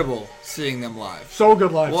incredible seeing them live. So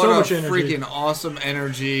good live. What so a much energy. Freaking awesome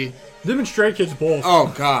energy. Them and Stray Kids both.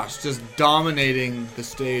 Oh gosh, just dominating the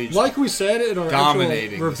stage. Like we said in our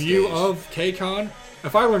actual review of KCON,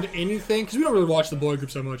 if I learned anything, because we don't really watch the boy group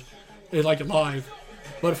so much, like it live,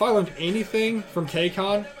 but if I learned anything from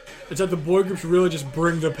KCON, it's that the boy groups really just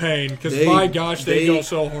bring the pain. Because my gosh, they go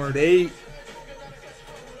so hard. They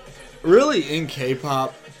really in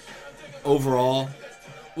K-pop overall.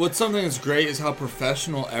 What's something that's great is how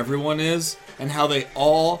professional everyone is, and how they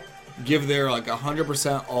all give their like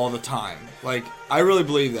 100% all the time. Like I really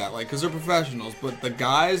believe that, like because they're professionals. But the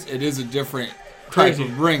guys, it is a different type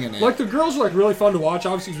of bringing it. Like the girls are like really fun to watch,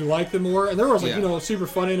 obviously because we like them more, and they're always like super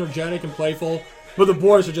fun, energetic, and playful. But the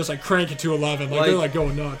boys are just like crank it to 11, like they're like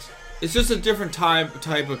going nuts. It's just a different type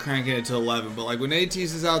of cranking it to 11. But like when ATs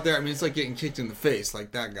is out there, I mean it's like getting kicked in the face,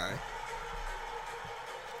 like that guy.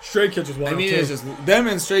 Stray Kids was wild. I mean, it's just them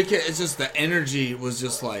and Stray Kids. It's just the energy was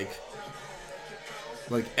just like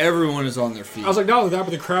everyone is on their feet. I was like, not only that, but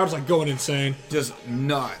the crowd's like going insane, just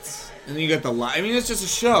nuts. And then you got the live. I mean, it's just a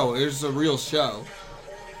show. It's a real show.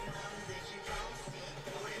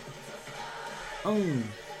 And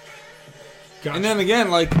then again,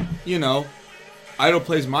 like Idol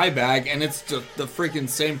plays My Bag, and it's the freaking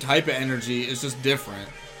same type of energy. It's just different.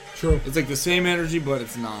 True. It's like the same energy, but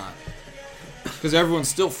it's not. Because everyone's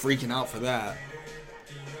still freaking out for that.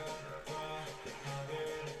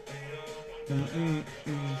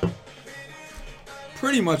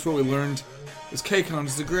 Pretty much what we learned is KCON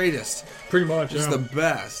is the greatest. Pretty much, It's the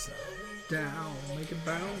best. Down, make it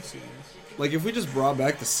bouncy. Like, if we just brought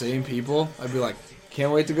back the same people, I'd be like,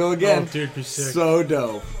 can't wait to go again. Oh, dude, be sick. So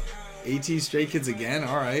dope. AT Stray Kids again?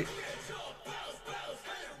 Alright.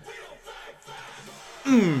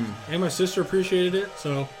 And my sister appreciated it,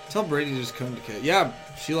 so. Tell Brady to just come to K. Yeah,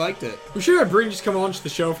 she liked it. We should have Brady just come on to the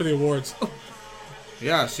show for the awards.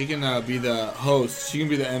 Yeah, she can be the host. She can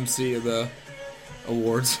be the MC of the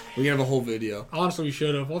awards. We can have a whole video. Honestly, we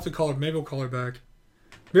should have. We'll have to call her. Maybe we'll call her back.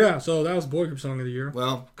 Yeah, so that was Boy Group Song of the Year.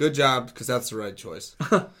 Well, good job, because that's the right choice.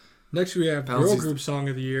 Next, we have Girl Group Song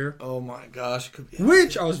of the Year. Oh my gosh.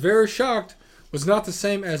 Which I was very shocked was not the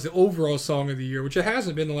same as the overall song of the year, which it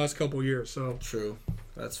hasn't been the last couple of years. So True.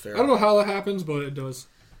 That's fair. I don't know how that happens, but it does.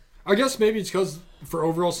 I guess maybe it's because for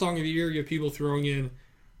overall song of the year, you have people throwing in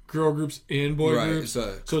girl groups and boy groups,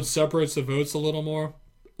 so it separates the votes a little more.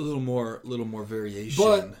 A little more variation.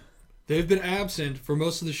 But they've been absent for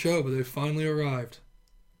most of the show, but they've finally arrived.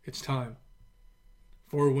 It's time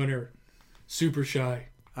for a winner. Super Shy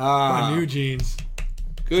by New Jeans.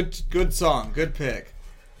 Good song. Good pick.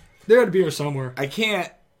 They had to be here somewhere. I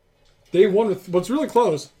can't. They won with, but it's really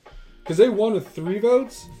close because they won with 3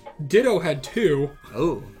 votes. Ditto had 2.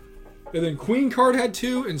 Oh. And then Queen Card had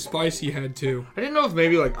 2 and Spicy had 2. I didn't know if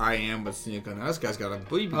maybe like I Am but Sneak on. This guy's got a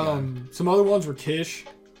baby gun. Some other ones were Kish.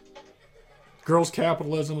 Girls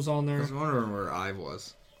Capitalism was on there. I was wondering where Ive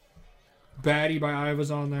was. Baddie by Ive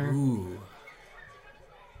was on there. Ooh.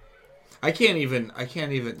 I can't even.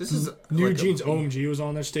 This is New like Jeans OMG was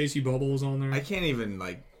on there. Stacy Bubble was on there. I can't even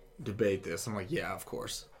like debate this. I'm like, yeah, of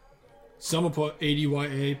course. Someone put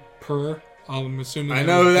ADYA per. I'm assuming. I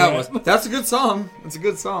know who that was. That's a good song. That's a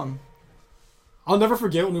good song. I'll never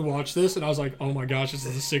forget when we watched this and I was like, oh my gosh, this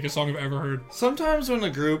is the sickest song I've ever heard. Sometimes when a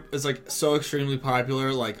group is like so extremely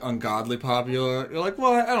popular, like ungodly popular, you're like,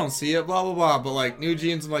 well, I don't see it, blah, blah, blah. But like New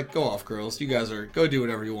Jeans, I'm like, go off, girls. You guys go do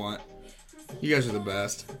whatever you want. You guys are the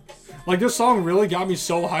best. Like, this song really got me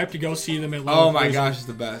so hyped to go see them at Lollapalooza. Oh my gosh, it's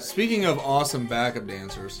the best. Speaking of awesome backup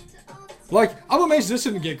dancers. Like, I'm amazed this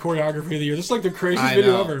didn't get choreography of the year. This is like the craziest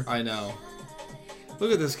video ever. I know.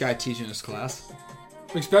 Look at this guy teaching his class.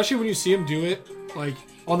 Especially when you see him do it, like,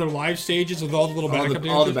 on their live stages with all the little backup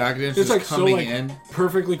dancers. All the backup dancers it's like coming so, like, in.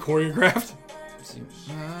 Perfectly choreographed.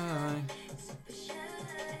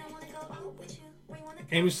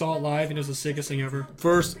 And we saw it live, and it was the sickest thing ever.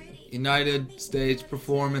 First United States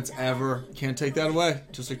performance ever. Can't take that away.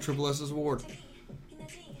 Just like Triple S's award.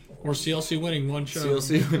 Or CLC winning 1 show.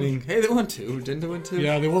 CLC winning. Hey, they won 2. Didn't they win 2?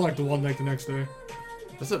 Yeah, they won like the one night the next day.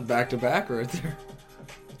 That's a back-to-back right there.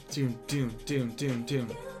 Doom.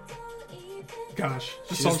 Gosh,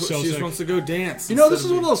 this She song's just, so she sick. just wants to go dance. You know, this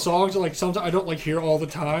is one of those songs that like sometimes I don't like hear all the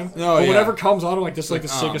time. Oh, but yeah. whenever it comes on, I'm like, this is like the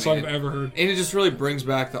Oh, sickest song man. I've ever heard. And it just really brings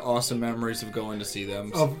back the awesome memories of going to see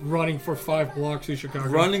them. Of running for 5 blocks through Chicago.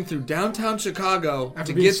 Running through downtown Chicago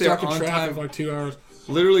After to being get there stuck in on traffic time. for like 2 hours.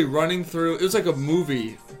 Literally running through. It was like a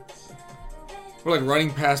movie. We're like running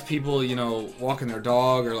past people, you know, walking their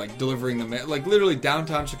dog or like delivering the mail. Like literally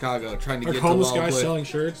downtown Chicago trying to Like get to homeless guys Lollapalooza. selling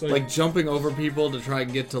shirts. Like jumping over people to try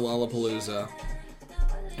and get to Lollapalooza.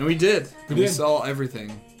 And we did. We saw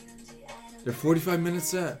everything. They're 45-minute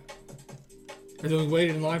set. And then we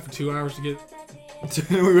waited in line for 2 hours to get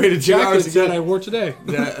We waited 2 hours to jackets that get I wore today.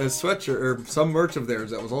 a sweatshirt or some merch of theirs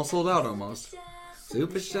that was all sold out almost.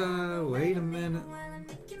 Super Shy, wait a minute.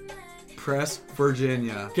 Press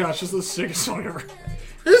Virginia. Gosh, this is the sickest song ever.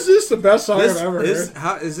 Is this the best song I've ever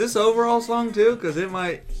heard? Is this overall song too? Because it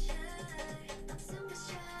might.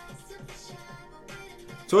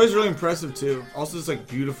 It's always really impressive too. Also, it's like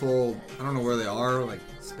beautiful. I don't know where they are, like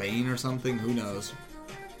Spain or something. Who knows?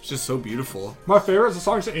 It's just so beautiful. My favorite is the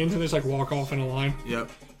songs that ends and they just like walk off in a line.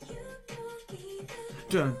 Yep.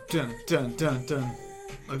 Dun dun dun dun dun.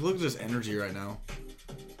 Like, look at this energy right now.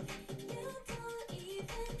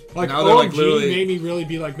 Like, now they're, like, OMG literally- made me really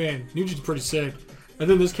be like, man, New Jeans pretty sick. And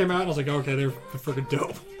then this came out and I was like, okay, they're freaking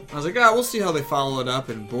dope. I was like, we'll see how they follow it up,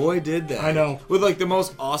 and boy, did they. I know. With, like, the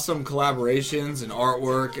most awesome collaborations and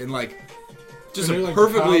artwork, and, like, just And a they're, like,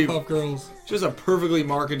 perfectly, Powerpuff Girls. just a perfectly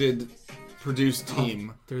marketed, produced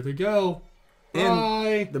team. There they go. And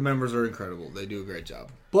Bye. the members are incredible. They do a great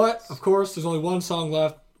job. But, of course, there's only one song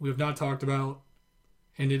left we have not talked about,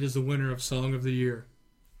 and it is the winner of Song of the Year.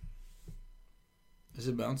 Is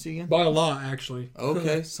it Bouncy again? By a lot, actually.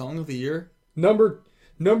 Okay, Song of the Year. Number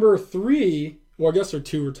 3, well, I guess they're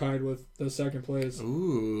 2 were tied with the second place.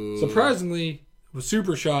 Ooh. Surprisingly, was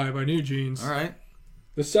Super Shy by New Jeans. All right.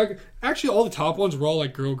 The second, actually, all the top ones were all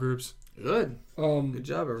like girl groups. Good. Good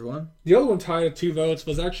job, everyone. The other one tied at 2 votes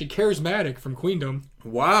was actually Charismatic from Queendom.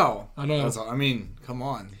 Wow. I know. I mean, come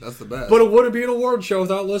on. That's the best. But it wouldn't be an award show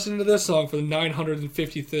without listening to this song for the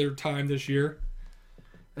 953rd time this year.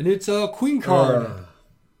 And it's Queen Card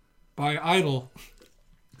by Idol.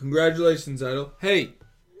 Congratulations, Idol. Hey,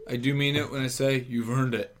 I do mean it when I say you've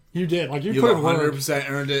earned it. You did. Like, you You've put in work. 100%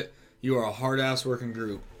 earned it. You are a hard-ass working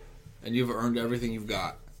group. And you've earned everything you've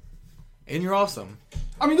got. And you're awesome.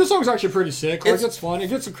 I mean, this song's actually pretty sick. Like, it's fun. It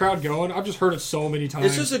gets the crowd going. I've just heard it so many times.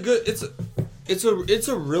 It's just a good... It's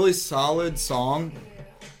a really solid song.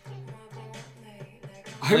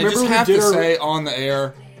 I just have to say on the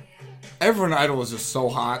air, everyone Idol is just so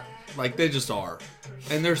hot. Like, they just are.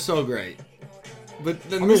 And they're so great. But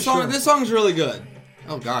this song's really good.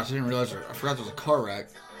 Oh gosh, I didn't realize. I forgot there was a car wreck.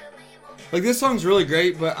 Like, this song's really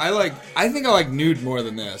great, but I think I like Nude more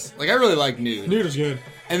than this. Like, I really like Nude. Nude is good.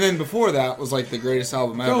 And then before that was, like, the greatest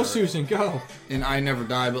album ever. Go, Susan, go. And I Never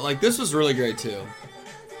Die. But, like, this was really great, too.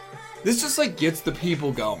 This just, like, gets the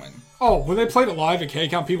people going. Oh, when they played it live at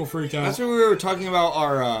KCON, people freaked out. That's when we were talking about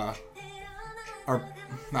our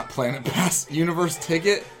not Planet Pass, Universe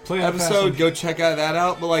Ticket episode. Go check that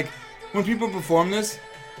out. But, like, when people perform this...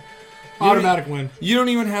 Automatic win. You don't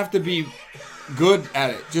even have to be good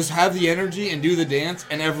at it. Just have the energy and do the dance,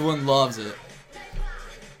 and everyone loves it.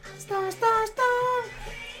 Star, star, star.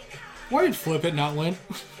 Why did Flip It not win?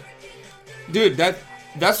 Dude,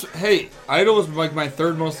 that's... Hey, Idol was, like, my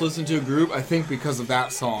third most listened to group, I think, because of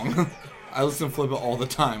that song. I listen to Flip It all the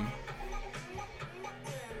time.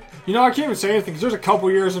 You know, I can't even say anything, because there's a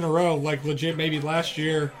couple years in a row, like, legit, maybe last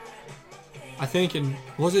year, I think, and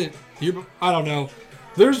was it... I don't know.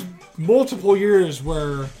 There's multiple years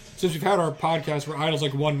where, since we've had our podcast, where Idol's,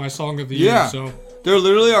 like, won my song of the year, so... They're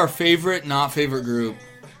literally our favorite, not favorite group.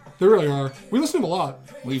 They really are. We listen to them a lot.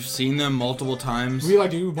 We've seen them multiple times. We,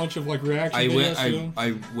 like, do a bunch of, like, reaction videos to them.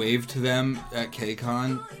 I waved to them at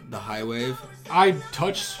KCON, the high wave. I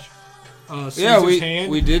touched Susan's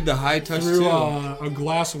hand. We did the high touch, through too. A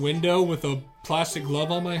glass window with a plastic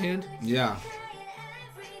glove on my hand. Yeah.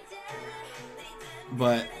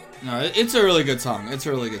 But... No, it's a really good song. It's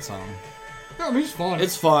a really good song. Yeah, I mean, it's fun.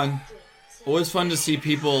 It's fun. Always fun to see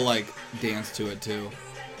people, like, dance to it, too.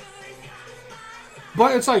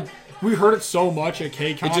 But it's like, we heard it so much at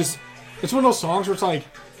KCON. It's one of those songs where it's like,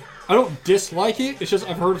 I don't dislike it. It's just,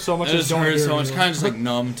 I've heard it so much. I just heard it so much. Kind of just, like,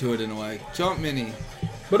 numb to it in a way. Jump Mini.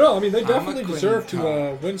 But no, I mean, they definitely deserve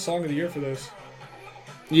to win Song of the Year for this.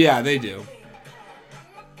 Yeah, they do.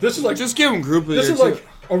 This is like... Just give them Group of the Year, This is like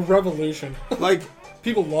a revolution. Like...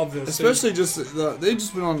 People love this. Especially they've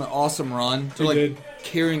just been on an awesome run. They're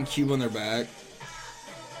carrying Cube on their back.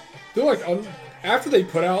 They're like, after they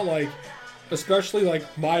put out, like, especially like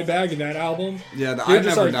My Bag and that album. Yeah, I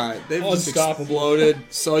Never like, Died. They've just exploded.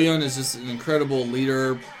 Soyeon is just an incredible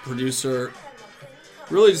leader, producer.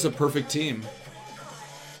 Really just a perfect team.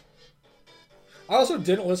 I also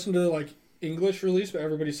didn't listen to, like, English release, but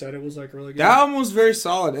everybody said it was, like, really good. That album was very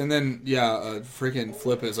solid, and then freaking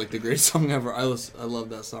Flip It is like the greatest song ever. I love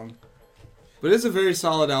that song, but it's a very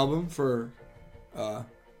solid album for. I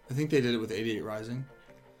think they did it with 88 Rising.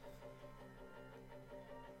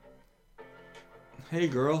 Hey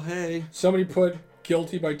girl, hey. Somebody put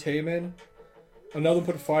Guilty by Taemin. Another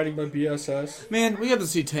put Fighting by BSS. Man, we got to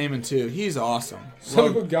see Taemin too. He's awesome.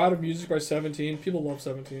 Somebody put God of Music by 17. People love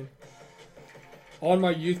 17. On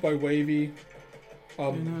My Youth by Wavy.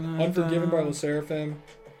 Unforgiven by La Seraphim.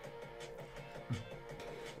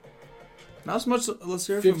 Not as much La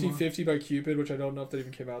Seraphim. 50-50 by Cupid, which I don't know if that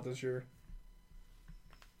even came out this year.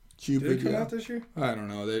 Cupid, did it come out this year? I don't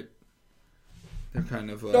know. They're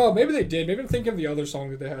kind of... no, maybe they did. Maybe I'm thinking of the other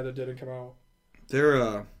song that they had that didn't come out. I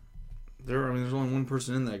mean, there's only one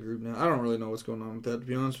person in that group now. I don't really know what's going on with that, to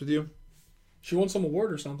be honest with you. She won some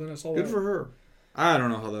award or something. I saw that. Good for her. I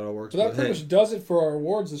don't know how that all works. So that pretty much does it for our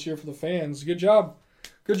awards this year for the fans. Good job.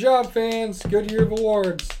 Good job, fans. Good year of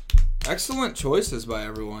awards. Excellent choices by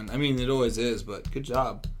everyone. I mean, it always is, but good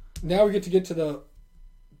job. Now we get to the,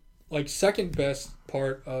 like, second best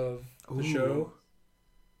part of the show,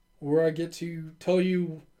 where I get to tell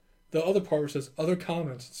you the other part, which says other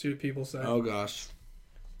comments and see what people say. Oh, gosh.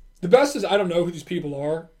 The best is I don't know who these people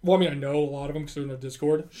are. Well, I mean, I know a lot of them because they're in the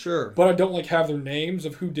Discord. Sure. But I don't, like, have their names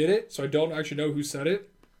of who did it, so I don't actually know who said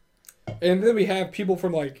it. And then we have people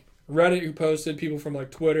from, like, Reddit who posted, people from,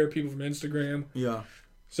 like, Twitter, people from Instagram. Yeah.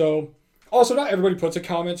 So, also, not everybody puts a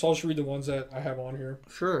comment, so I'll just read the ones that I have on here.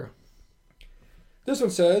 Sure. This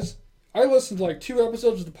one says, I listened to, like, 2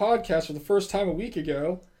 episodes of the podcast for the first time a week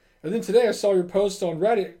ago, and then today I saw your post on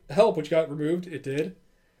Reddit, help, which got removed. It did.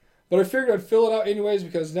 But I figured I'd fill it out anyways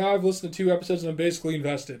because now I've listened to 2 episodes and I'm basically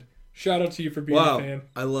invested. Shout out to you for being a fan.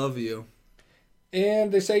 I love you.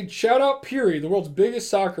 And they say, shout out Puri, the world's biggest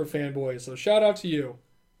soccer fanboy. So shout out to you.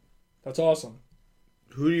 That's awesome.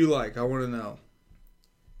 Who do you like? I want to know.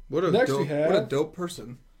 What a dope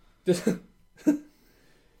person.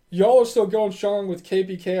 Y'all are still going strong with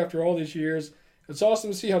KPK after all these years. It's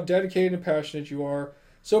awesome to see how dedicated and passionate you are.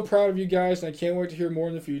 So proud of you guys, and I can't wait to hear more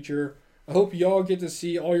in the future. I hope y'all get to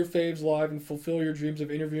see all your faves live and fulfill your dreams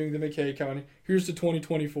of interviewing them at KCON. Here's to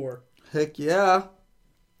 2024. Heck yeah.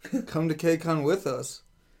 Come to KCON with us.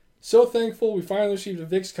 So thankful we finally received a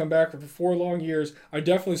VIX comeback after 4 long years. I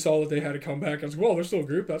definitely saw that they had a comeback. I was like, well, they're still a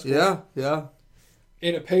group. That's cool. Yeah.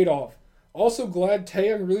 And it paid off. Also glad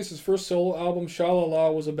Taeyong released his first solo album, Sha La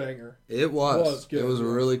La, was a banger. It was. It was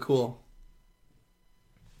really cool.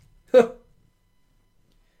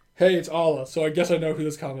 Hey, it's Allah, so I guess I know who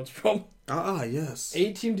this comment's from. Yes.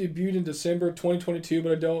 A-Team debuted in December 2022,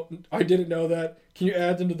 but I didn't know that. Can you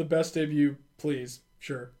add them to the best debut, please?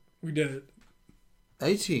 Sure. We did it.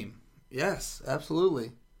 A-Team. Yes,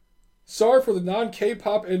 absolutely. Sorry for the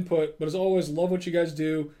non-K-pop input, but as always, love what you guys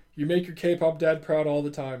do. You make your K-pop dad proud all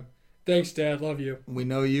the time. Thanks, Dad. Love you. We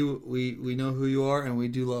know you. We know who you are, and we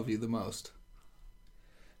do love you the most.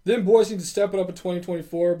 Them boys need to step it up in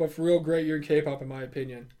 2024, but for real, great year in K-pop, in my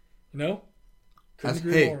opinion. You know? Couldn't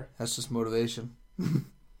agree more. That's just motivation.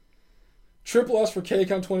 Triple S for KCON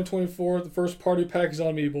 2024. The first party pack is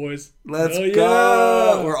on me, boys. Let's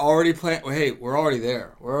go. We're already playing. Hey, we're already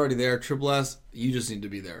there. We're already there. Triple S, you just need to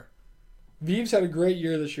be there. Veeves had a great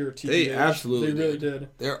year this year at TBH. They absolutely They really did.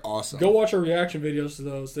 They're awesome. Go watch our reaction videos to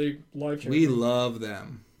those. They live-changing. We love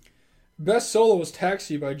them. Best solo was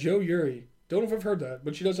Taxi by Joe Yuri. Don't know if I've heard that,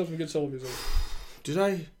 but she does have some good solo music. Did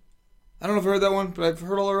I? I don't know if I heard that one, but I've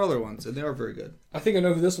heard all our other ones, and they are very good. I think I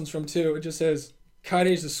know who this one's from, too. It just says,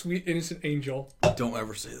 Kaide's a sweet, innocent angel. Don't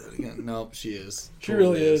ever say that again. Nope, she is. She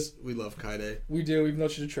really is. We love Kaide. We do, even though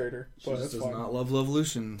she's a traitor. She but just that's does fine. not love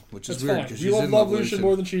Lovelution, which is That's weird. fine. Because You she's love in Lovelution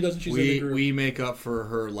more than she does, and she's in the group. We make up for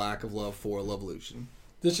her lack of love for Lovelution.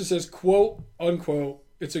 This just says, quote, unquote,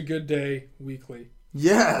 it's a good day, weekly.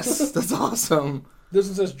 Yes, that's awesome. This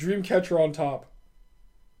one says, Dreamcatcher on top.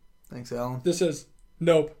 Thanks, Alan. This says,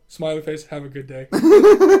 nope, smiley face, have a good day.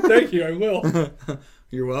 Thank you, I will.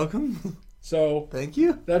 You're welcome. So, thank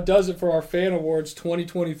you. That does it for our Fan Awards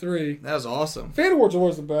 2023. That was awesome. Fan Awards are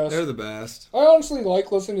always the best. They're the best. I honestly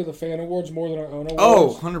like listening to the Fan Awards more than our own awards.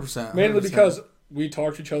 Oh, 100%. Mainly because we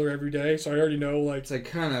talk to each other every day, so I already know, like... It's like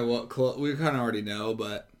kind of what we kind of already know,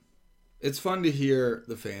 but it's fun to hear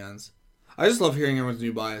the fans. I just love hearing everyone's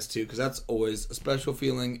new bias, too, because that's always a special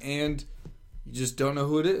feeling, and you just don't know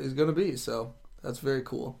who it is going to be, so that's very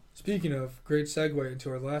cool. Speaking of, great segue into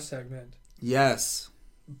our last segment. Yes.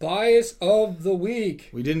 Bias of the week.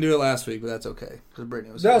 We didn't do it last week, but that's okay, because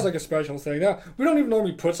Brittany was That here. was like a special thing. Now, we don't even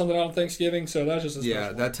normally put something out on Thanksgiving, so that's just a special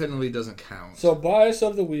one. That technically doesn't count. So, bias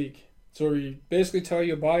of the week. So, we basically tell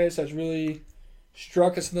you a bias that's really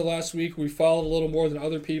struck us in the last week. We followed a little more than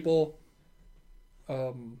other people.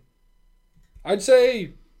 I'd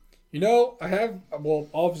say,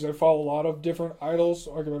 obviously I follow a lot of different idols,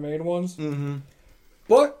 like my main ones. Mm-hmm.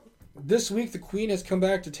 But this week the Queen has come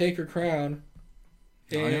back to take her crown.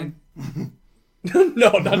 And no,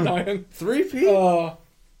 not Nian. 3P?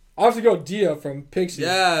 I have to go Dia from Pixie.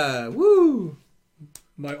 Yeah, woo!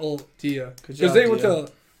 My old Dia. Good job, Because they Dia. went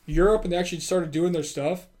to Europe and they actually started doing their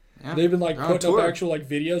stuff. Yeah. They've been They're on putting up tour. actual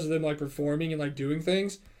videos of them performing and doing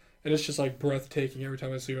things. And it's just breathtaking every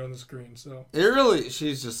time I see her on the screen. So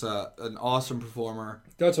She's just an awesome performer.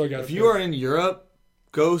 that's what I got. If you are in Europe,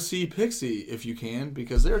 go see Pixie if you can,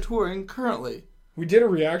 because they're touring currently. We did a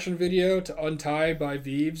reaction video to Untie by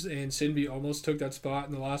Veeves, and Sinbi almost took that spot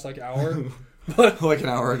in the last hour. But Like an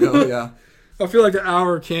hour ago, yeah. I feel like the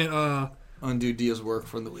hour can't Undo Dia's work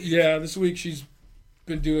from the week. Yeah, this week she's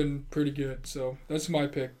been doing pretty good. So that's my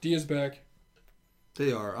pick. Dia's back.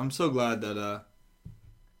 They are. I'm so glad that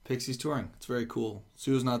Pixie's touring. It's very cool.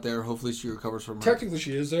 Sue's not there. Hopefully she recovers from her. Technically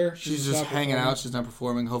she is there. She's just hanging out. She's not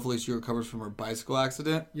performing. Hopefully she recovers from her bicycle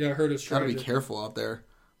accident. Yeah, I heard it's Gotta tragic. be careful out there.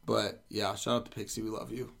 But yeah, shout out to Pixie. We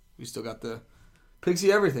love you. We still got the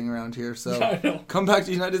Pixie everything around here. So I know. come back to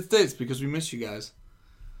the United States because we miss you guys.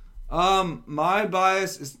 My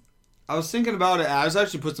bias is, I was thinking about it. I was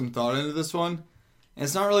actually put some thought into this one. And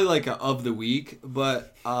it's not really like a of the week,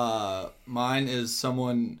 but mine is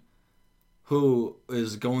someone who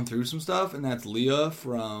is going through some stuff, and that's Leah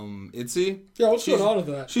from ITZY. Yeah, what's going on with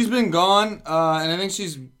that? She's been gone, and I think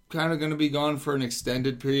she's kind of going to be gone for an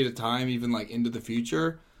extended period of time, even into the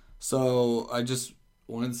future. So I just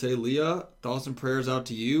wanted to say, Leah, thoughts and prayers out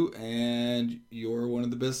to you, and you're one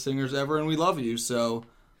of the best singers ever, and we love you. So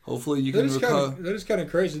hopefully you can recover. That is kind of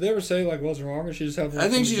crazy. Did they ever say what's wrong, or she just have? I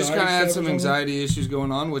think she just kind of had some anxiety. anxiety issues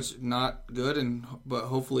going on, which not good, but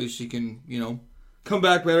hopefully she can come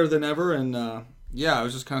back better than ever. And I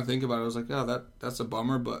was just kind of thinking about it. I was like, oh, that's a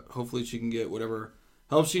bummer, but hopefully she can get whatever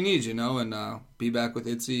help she needs, and be back with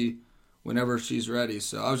ITZY whenever she's ready.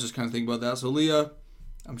 So I was just kind of thinking about that. So Leah,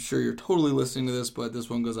 I'm sure you're totally listening to this, but this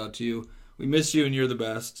one goes out to you. We miss you, and you're the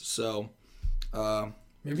best. So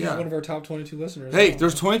Maybe you're one of our top 22 listeners. Hey,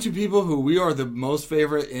 there's 22 people who we are the most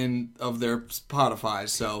favorite of their Spotify.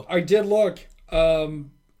 So I did look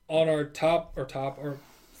on our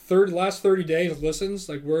last 30 days of listens,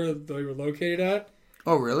 where they were located at.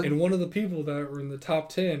 Oh, really? And one of the people that were in the top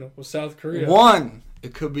 10 was South Korea. One.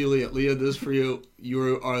 It could be Leah. Leah, this is for you.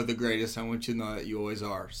 You are the greatest. I want you to know that you always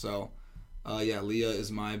are. So Leah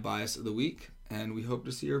is my bias of the week, and we hope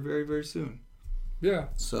to see her very, very soon. Yeah.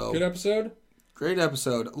 So good episode. Great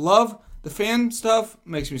episode. Love the fan stuff.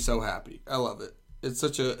 Makes me so happy. I love it. It's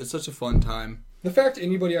such a fun time. The fact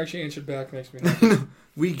anybody actually answered back makes me happy.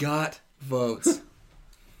 We got votes.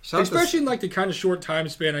 Especially in like the kind of short time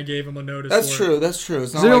span I gave them a notice. That's true. That's true.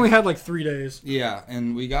 It's not they only had like 3 days. Yeah,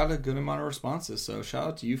 and we got a good amount of responses. So shout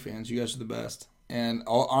out to you fans. You guys are the best. And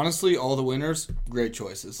honestly, all the winners, great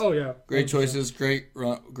choices. Oh yeah, great choices. Great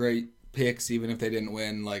picks. Even if they didn't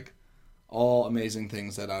win, like all amazing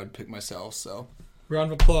things that I would pick myself. So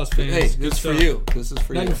round of applause, fans. Hey, this is for you. This is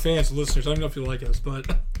for you. Not your fans, listeners. I don't know if you like us,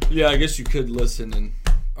 but yeah, I guess you could listen and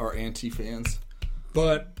are anti-fans.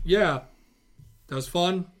 But yeah, that was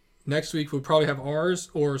fun. Next week we'll probably have ours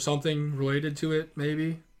or something related to it,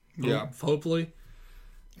 maybe. Yeah, hopefully.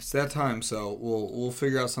 It's that time, so we'll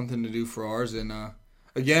figure out something to do for ours. And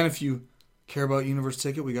again, if you care about Universe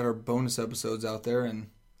Ticket, we got our bonus episodes out there, and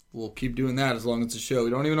we'll keep doing that as long as it's a show. We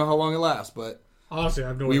don't even know how long it lasts, but honestly, I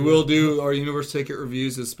have no we idea. will do our Universe Ticket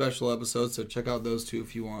reviews as special episodes, so check out those two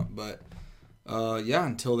if you want. But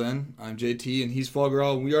until then, I'm JT, and he's Fall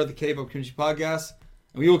Girl, and we are the K-Pop Kimchi Podcast,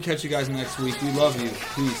 and we will catch you guys next week. We love you.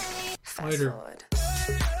 Peace. Later.